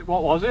 what was that?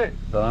 What was it?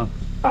 Dunno.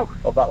 Oh.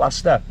 Up that last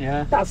step.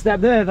 Yeah. That step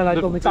there, then I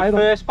The done my tire on.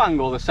 first bang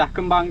or the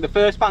second bang? The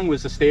first bang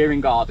was the steering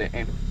guard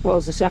hitting. What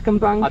was the second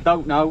bang? I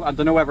don't know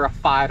whether I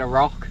fired a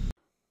rock.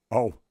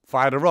 Oh,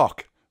 fired a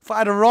rock.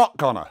 Fired a rock,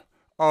 Connor.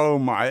 Oh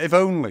my, if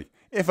only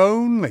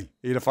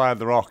he'd have fired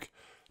the rock.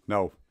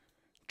 No,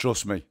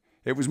 trust me,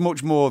 it was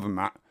much more than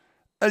that.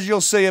 As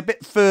you'll see a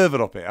bit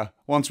further up here,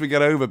 once we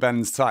get over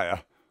Ben's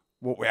tyre,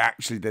 what we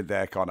actually did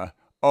there, Connor.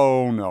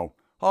 Oh no,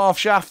 half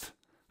shaft.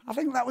 I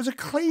think that was a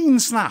clean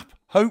snap.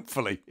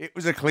 Hopefully, it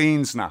was a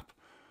clean snap.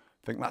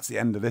 I think that's the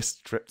end of this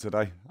trip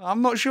today.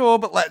 I'm not sure,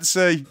 but let's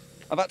see.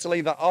 I've had to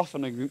leave that off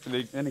in a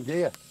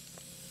gear.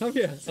 Oh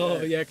yeah.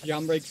 Oh yeah, because your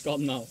handbrake's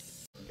gone now.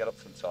 Get up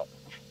to the top.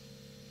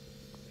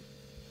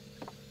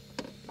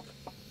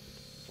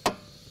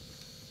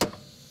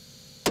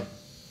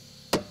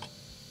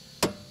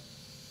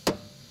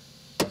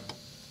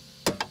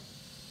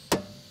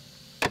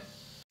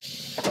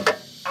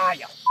 Ah,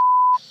 yeah.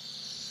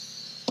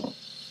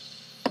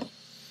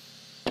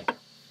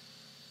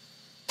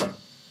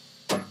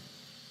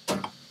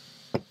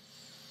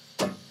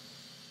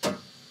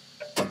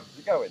 Is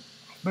it going?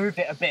 Moved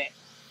it a bit.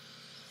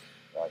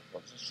 Right,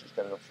 well, just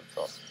get it up to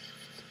the top.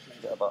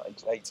 Get about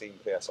 18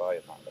 psi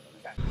in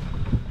that.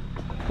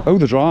 Oh,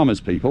 the dramas,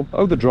 people.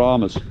 Oh, the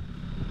dramas.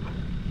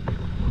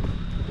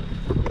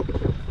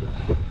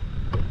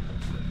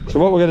 So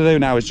what we're going to do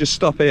now is just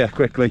stop here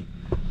quickly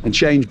and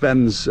change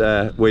Ben's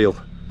wheel,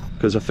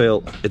 because I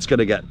feel it's going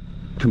to get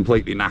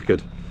completely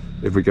knackered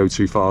if we go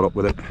too far up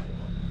with it.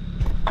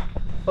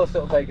 Plus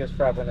it'll take us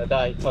forever in a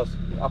day, plus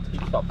you have to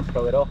keep stopping to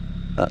fill it up.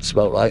 That's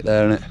about right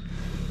there, isn't it?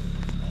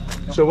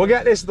 So we'll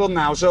get this done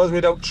now so as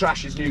we don't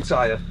trash his new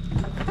tyre.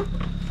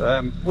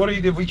 What do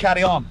you do if we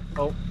carry on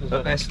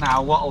at this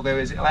now? What I'll do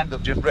is it'll end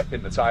up just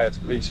ripping the tyre to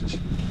pieces.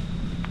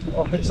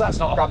 Oh, that's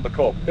not from the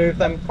cup. Move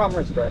them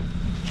cameras, Greg.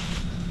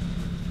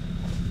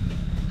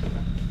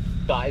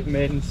 Dive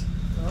mins.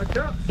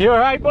 You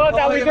alright, bud?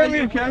 How we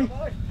doing? Okay.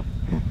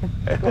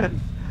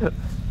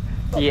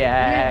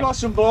 Yeah. You've got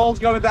some balls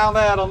going down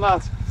there on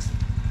that.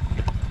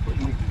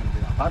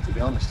 Bad, to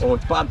be honest. Oh,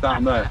 it's bad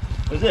down there.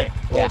 Is it?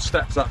 Yeah. Oh,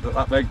 steps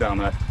that big down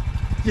there.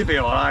 You'll be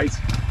alright.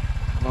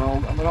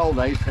 I'm an old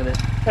age for it.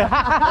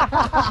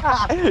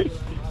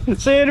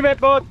 See you in a bit,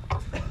 bud.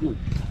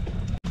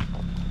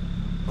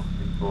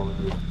 Go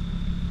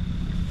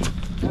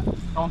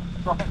on,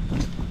 drop it.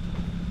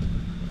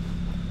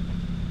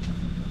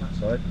 That's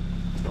right.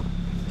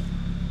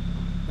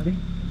 Ready?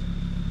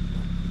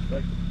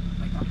 Right.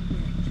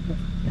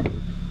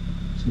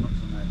 It's not on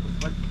there,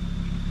 but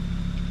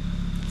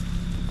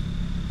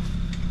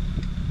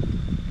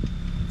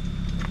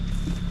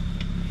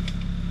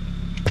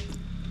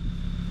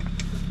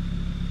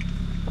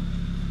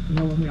You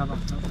know, when we have our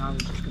smoke now, we're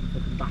just going to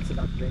fucking batter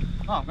that thing.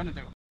 Oh, I'm gonna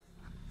do it.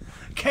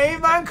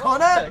 Caveman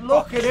Connor,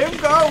 look at him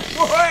go!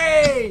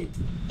 Way!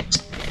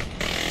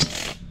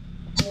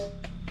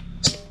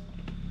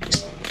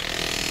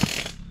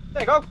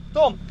 There you go,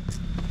 done.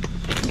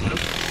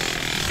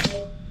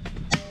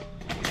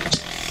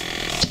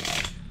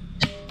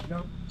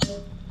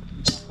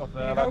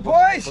 Go,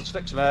 boys! Put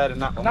sticks of air in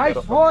that one. Nice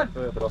Get up one.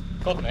 further up.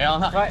 Good me,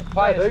 aren't I? Right,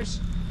 fire loose.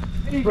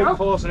 There you Brute go.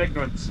 force and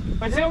ignorance.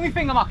 But it's the only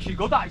thing I'm actually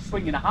good at is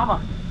swinging a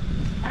hammer.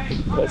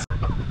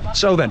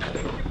 So then,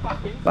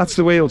 that's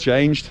the wheel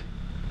changed.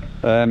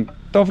 Don't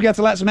forget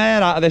to let some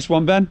air out of this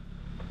one, Ben.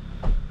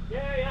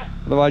 Yeah, yeah.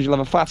 Otherwise you'll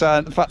have a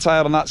fat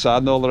tyre on that side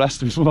and all the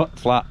rest of it's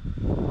flat.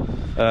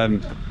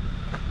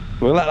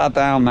 We'll let that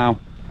down now.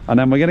 And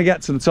then we're going to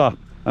get to the top.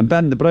 And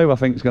Ben the Brew, I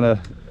think, is going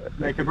to...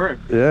 Make a brew.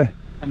 Yeah.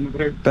 And the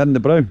brew. Ben the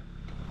Brew.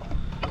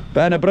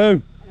 Ben a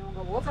Brew.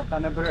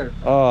 And a brew.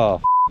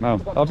 Oh, no.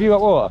 Have you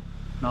got water?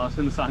 No, it's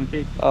in the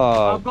Sankey.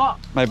 Oh, I've got...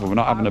 maybe we're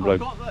not having a brew. I've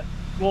got the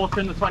water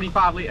in the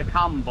 25 litre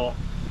can, but...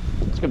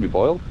 It's going to be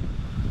boiled.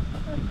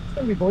 It's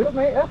going to be boiled,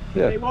 mate, yeah?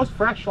 Yeah. It was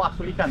fresh last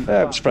weekend.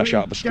 Yeah, it was fresh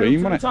out of the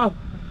stream, wasn't it?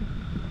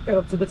 Get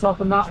up to the top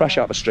and that. Fresh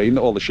out of the stream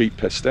that all the sheep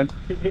pissed in.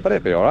 But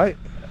it'd be alright.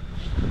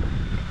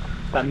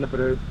 Then the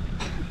brew.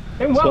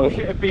 In Welsh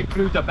it'd be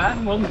brew de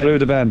ben, wouldn't it? Brew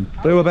de Ben.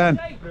 Brew a Ben.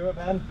 Brew a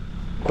ben.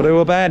 Brew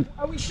a Ben.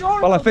 Are we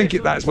sure? Well, I think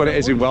that's what it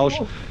is in Welsh.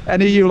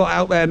 Any of you lot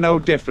out there know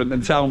different,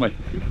 then tell me.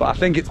 But I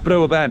think it's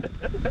Brew a Ben.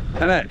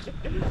 Isn't it?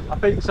 I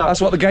think so.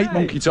 That's what the gate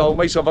monkey told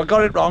me, so if I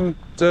got it wrong,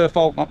 it's her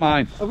fault, not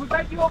mine. Have we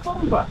begged you up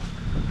bumper?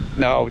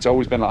 No, it's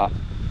always been like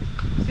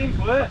that. Seems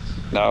worse.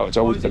 No, it's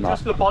Or always is it been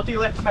just that. the body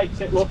lift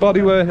makes it look...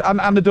 Body work,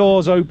 and the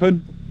door's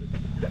open.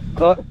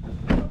 Look,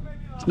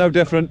 it's no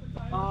different.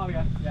 Oh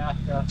yeah, yeah,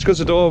 yeah. It's because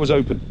the door was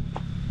open.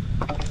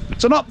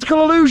 It's an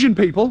optical illusion,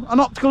 people.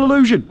 An optical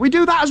illusion. We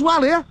do that as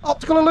well here.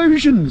 Optical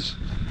illusions.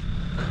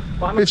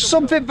 It's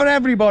something for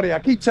everybody, I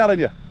keep telling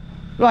you.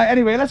 Right,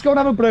 anyway, let's go and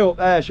have a brew up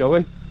there, shall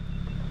we?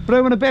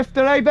 Brew and a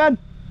bifter, eh, Ben?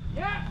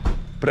 Yeah.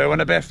 Brew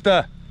and a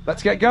bifter.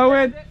 Let's get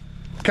going.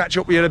 Catch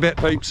up with you in a bit,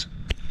 peeps.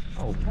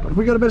 Oh, have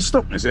we got a bit of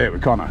stuckness here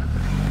with Connor?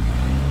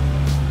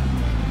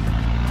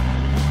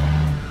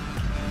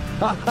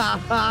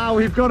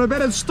 We've got a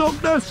bit of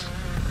stuckness.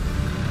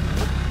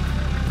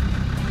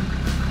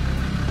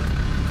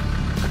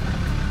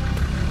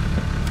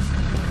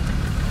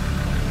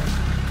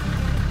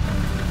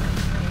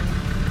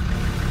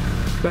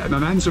 Better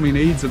than Answer he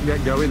needs to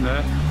get going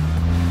there.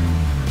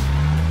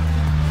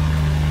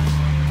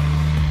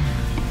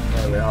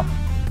 There we are.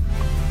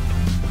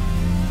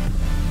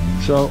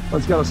 So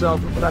let's get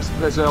ourselves up the rest of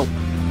this hill.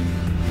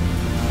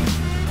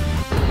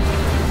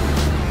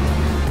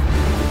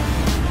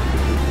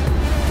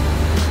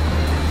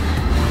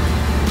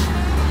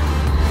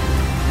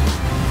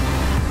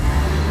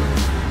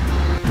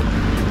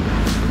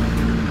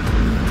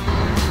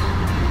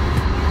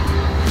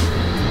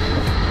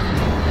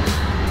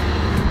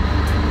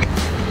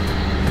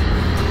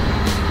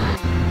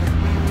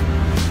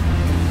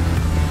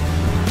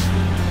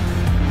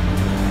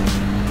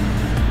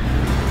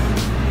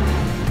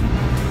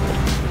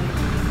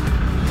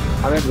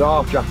 I think the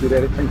half shaft you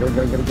did it, and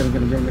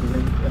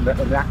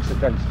the axle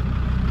case.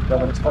 So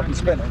when it's fucking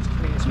spinning,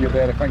 so you'll be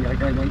able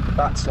to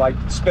that's like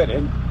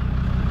spinning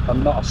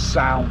and not a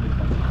sound.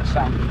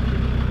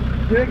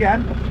 Do it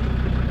again.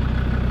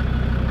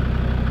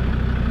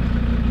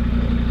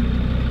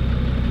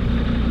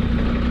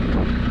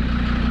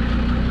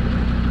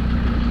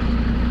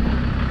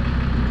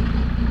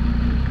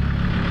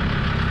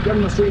 Give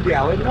them the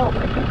CDL, isn't it?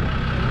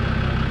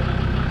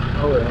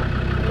 Oh yeah.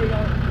 There you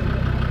go.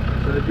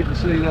 So you can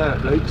see there,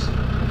 Luke's.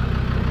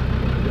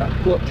 That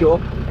clutch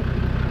up.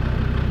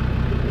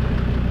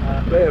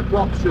 There,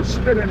 Brock's just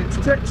spinning its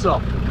tits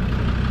off.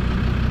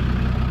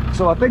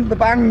 So I think the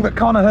bang that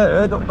Connor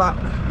heard up that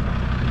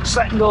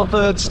second or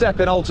third step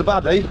in ALLT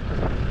BADI,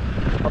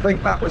 I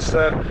think that was,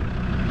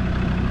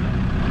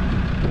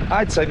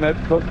 I'd say,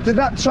 but did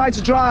that try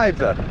to drive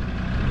there?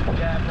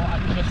 Yeah, but I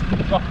just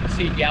dropped the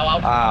CDL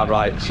out. Ah,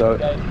 right, so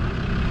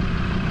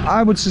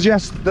I would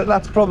suggest that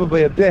that's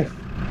probably a diff.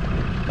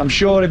 I'm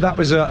sure if that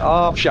was a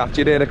half shaft,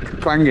 you'd hear a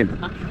clanging.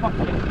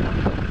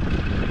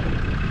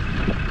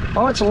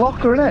 Oh, it's a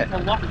locker, isn't it? It's a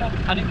locker,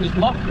 and it was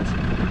locked. There's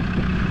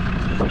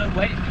no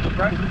way it was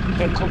broken.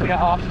 So it took me a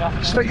half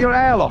shaft. Stick your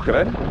air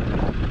locker in.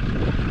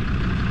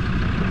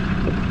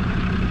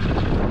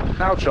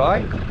 Now try.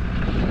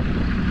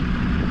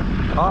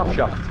 Half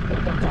shaft.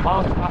 It's a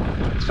half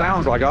shaft.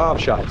 Sounds like a half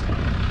shaft.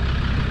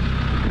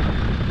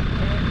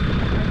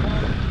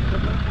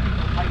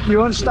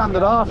 You're on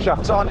standard half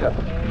shafts, aren't you?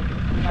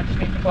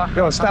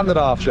 You're on standard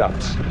half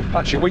shafts.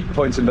 That's your weak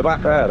point in the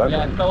back there, don't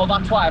Yeah, well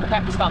that's why I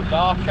kept standard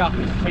half shaft.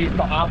 So you've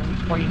got out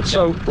between.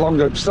 So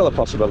longer, still a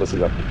possibility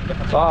then.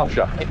 Half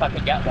shaft. If I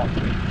can get one.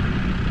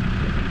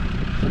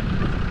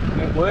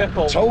 It'll work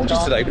all Told you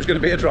today it was going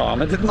to be a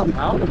drama, didn't I?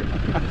 Well,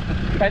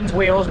 Ben's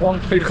wheels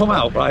one. We'd come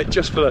out, right,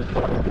 just for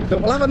the...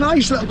 We'll have a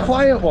nice little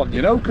quiet one,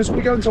 you know, because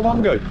we're going to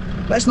Longo.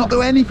 Let's not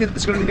do anything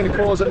that's going to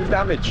cause any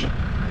damage.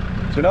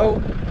 So, you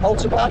know,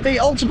 ALLT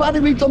BADI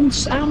we've done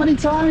how many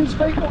times,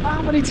 people?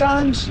 How many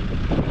times?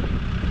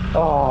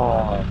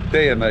 Oh,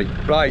 dear me.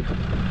 Right.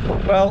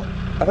 Well,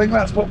 I think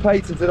that's what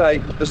paid to today.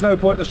 There's no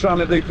point in us trying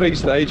to do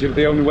 3-stage if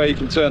the only way you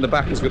can turn the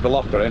back is with the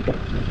locker in.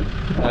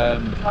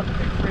 Not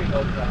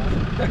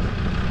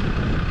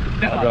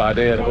a good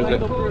idea, is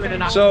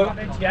it? So, I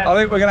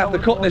think we're going to have to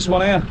cut this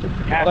one here.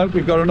 I hope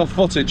we've got enough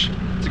footage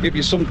to give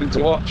you something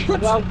to watch.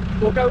 Well,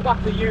 we'll go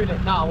back to the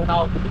unit now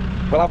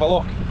and We'll have a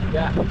look.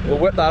 Yeah.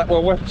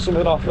 We'll whip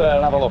something off there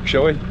and have a look,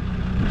 shall we?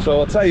 So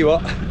I'll tell you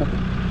what,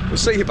 we'll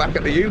see you back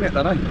at the unit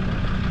then,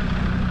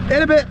 eh?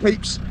 In a bit,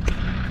 peeps.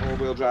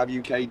 Four-wheel drive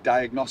UK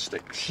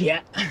diagnostics.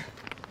 Yeah.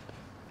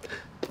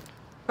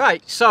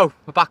 Right, so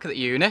we're back at the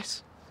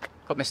unit.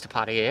 Got Mr.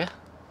 Paddy here.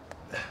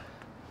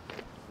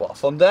 What a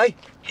fun day.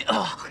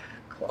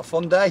 What a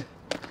fun day.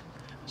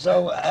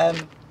 So,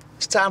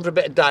 it's time for a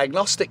bit of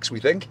diagnostics, we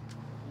think.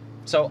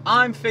 So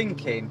I'm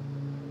thinking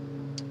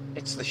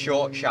it's the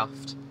short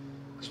shaft.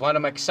 Because when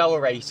I'm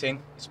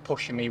accelerating, it's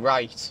pushing me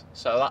right.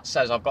 So that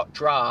says I've got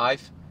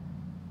drive.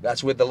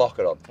 That's with the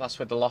locker on. That's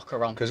with the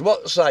locker on. Because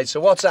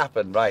what's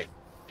happened, right?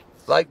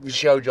 Like we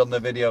showed you on the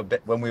video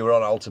bit when we were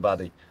on ALLT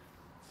BADI,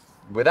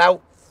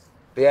 without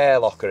the air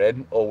locker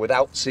in or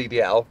without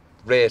CDL,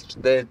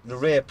 the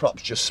rear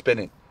prop's just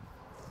spinning.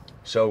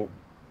 So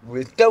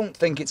we don't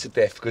think it's a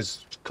diff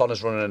because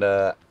Connor's running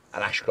an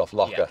Ashcroft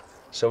locker. Yeah.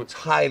 So it's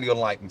highly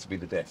unlikely to be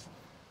the diff.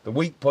 The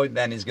weak point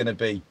then is going to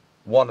be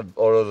one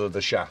or other of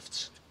the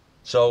shafts.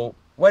 So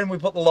when we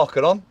put the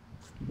locker on,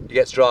 he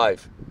gets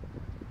drive.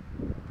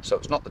 So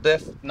it's not the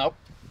diff. Nope.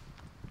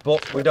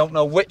 But we don't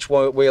know which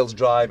wheel's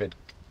driving.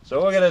 So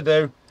what we're going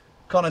to do,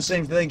 Connor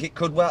seems to think it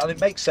could well, and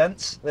it makes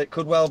sense, it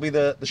could well be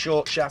the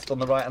short shaft on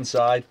the right hand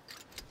side,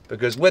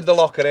 because with the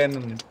locker in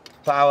and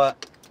power,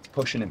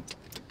 pushing him.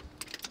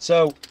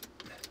 So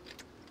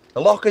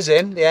the locker's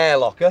in, the air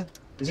locker,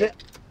 is it?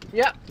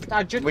 Yeah.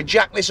 We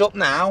jack this up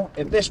now.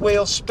 If this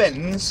wheel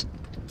spins,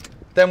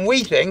 then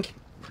we think,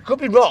 could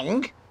be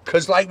wrong,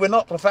 because like we're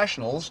not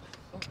professionals,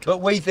 but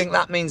we think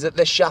that means that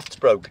this shaft's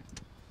broke.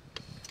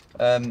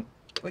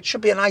 Which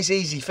should be a nice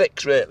easy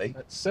fix really.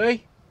 Let's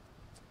see.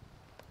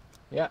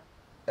 Yeah.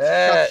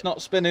 Shaft's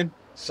not spinning.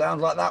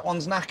 Sounds like that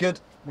one's knackered.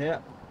 Yeah.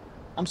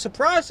 I'm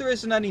surprised there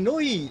isn't any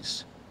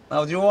noise.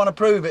 Now, do you want to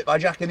prove it by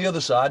jacking the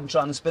other side and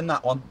trying to spin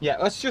that one? Yeah,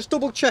 let's just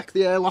double check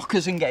the air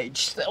locker's engaged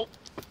still.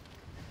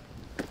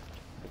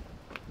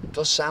 It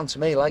does sound to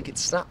me like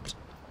it's snapped.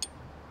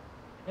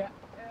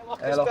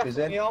 Airlock is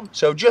in.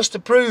 So just to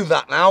prove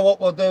that now, what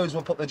we'll do is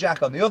we'll put the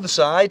jack on the other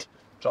side,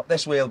 drop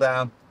this wheel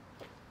down,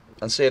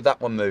 and see if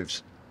that one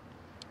moves.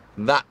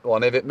 That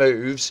one, if it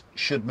moves,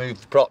 should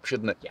move the prop,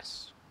 shouldn't it?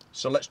 Yes.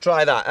 So let's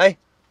try that, eh?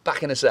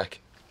 Back in a sec.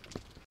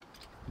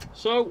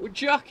 So we're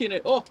jacking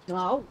it up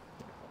now.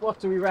 What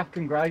do we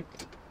reckon, Gray?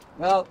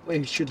 Well,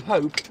 we should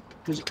hope,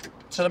 because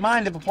to the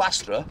mind of a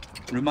plasterer,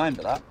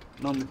 reminder that,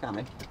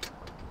 non-mechanic,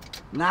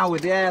 now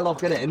with the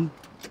airlock in and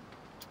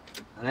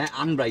the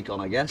handbrake on,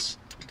 I guess,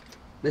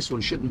 this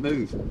one shouldn't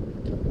move.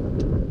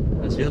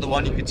 That's the other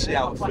one, you can see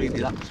how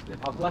freely that's been.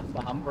 I've left the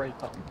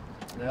handbrake on.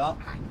 They are.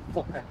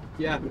 Fuck it.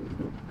 Yeah.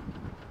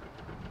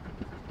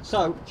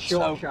 So,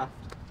 short shaft.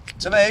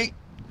 To me,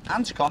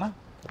 and to Connor,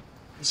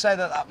 you say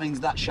that means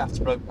that shaft's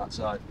broke that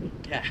side.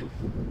 Yeah.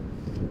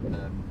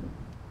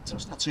 So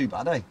it's not too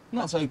bad, eh?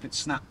 Let's hope it's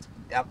snapped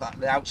out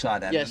the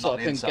outside end, Yeah, and so not I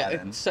the can inside get a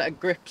end. set of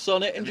grips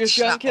on it and If just it's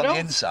yank snapped it on off. the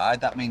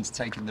inside, that means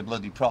taking the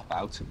bloody prop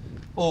out,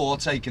 or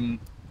taking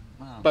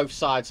Both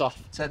sides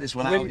off. take this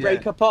one out.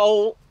 Windbreaker Yeah.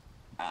 pole.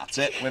 That's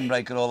it,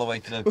 windbreaker all the way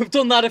through. We've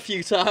done that a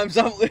few times,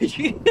 haven't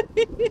we?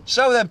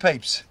 So then,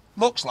 peeps,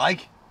 looks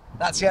like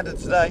that's the end of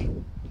today.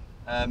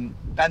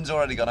 Ben's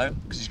already gone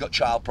home because he's got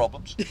child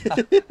problems.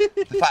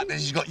 The fact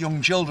is he's got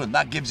young children,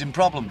 that gives him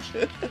problems.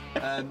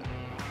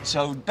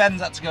 So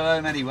Ben's had to go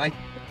home anyway.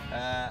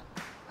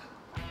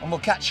 And we'll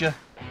catch you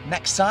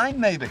next time,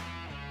 maybe.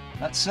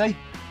 Let's see.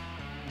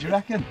 What do you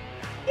reckon?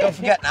 Don't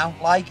forget now,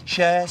 like,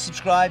 share,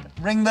 subscribe,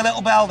 ring the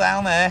little bell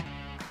down there.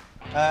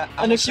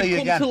 And if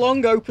you've come to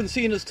Llangollen and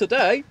seen us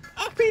today,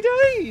 happy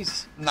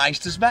days! Nice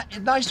to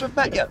have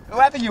met you,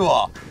 whoever you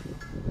are.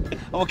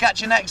 And we'll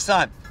catch you next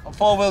time on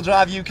 4-Wheel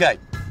Drive UK.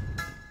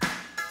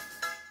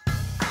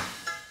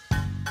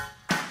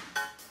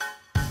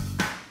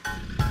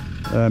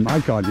 I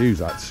can't use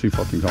that, it's too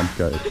fucking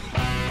complicated.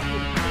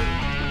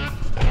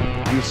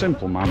 I'm a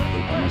simple man,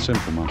 people, I'm a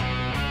simple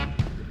man.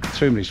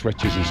 Too many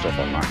switches and stuff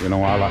on that, you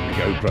know, I like my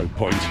GoPro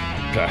point,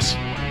 press,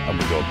 and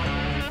we're done.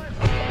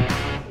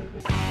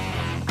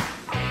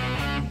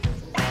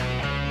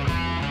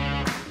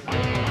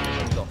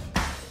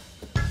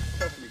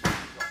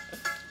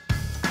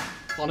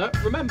 Connor,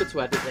 remember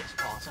to edit this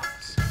part out.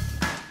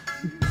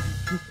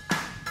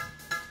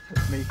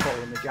 Me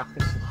calling the jack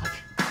a slag.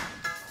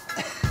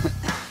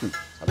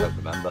 I don't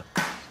remember.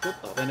 It's good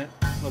though, isn't it?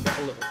 I'll get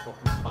a little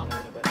fucking spanner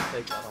in a bit and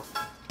take that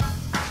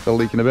off. Still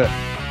leaking a bit.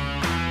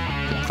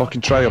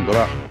 Fucking tray under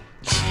that.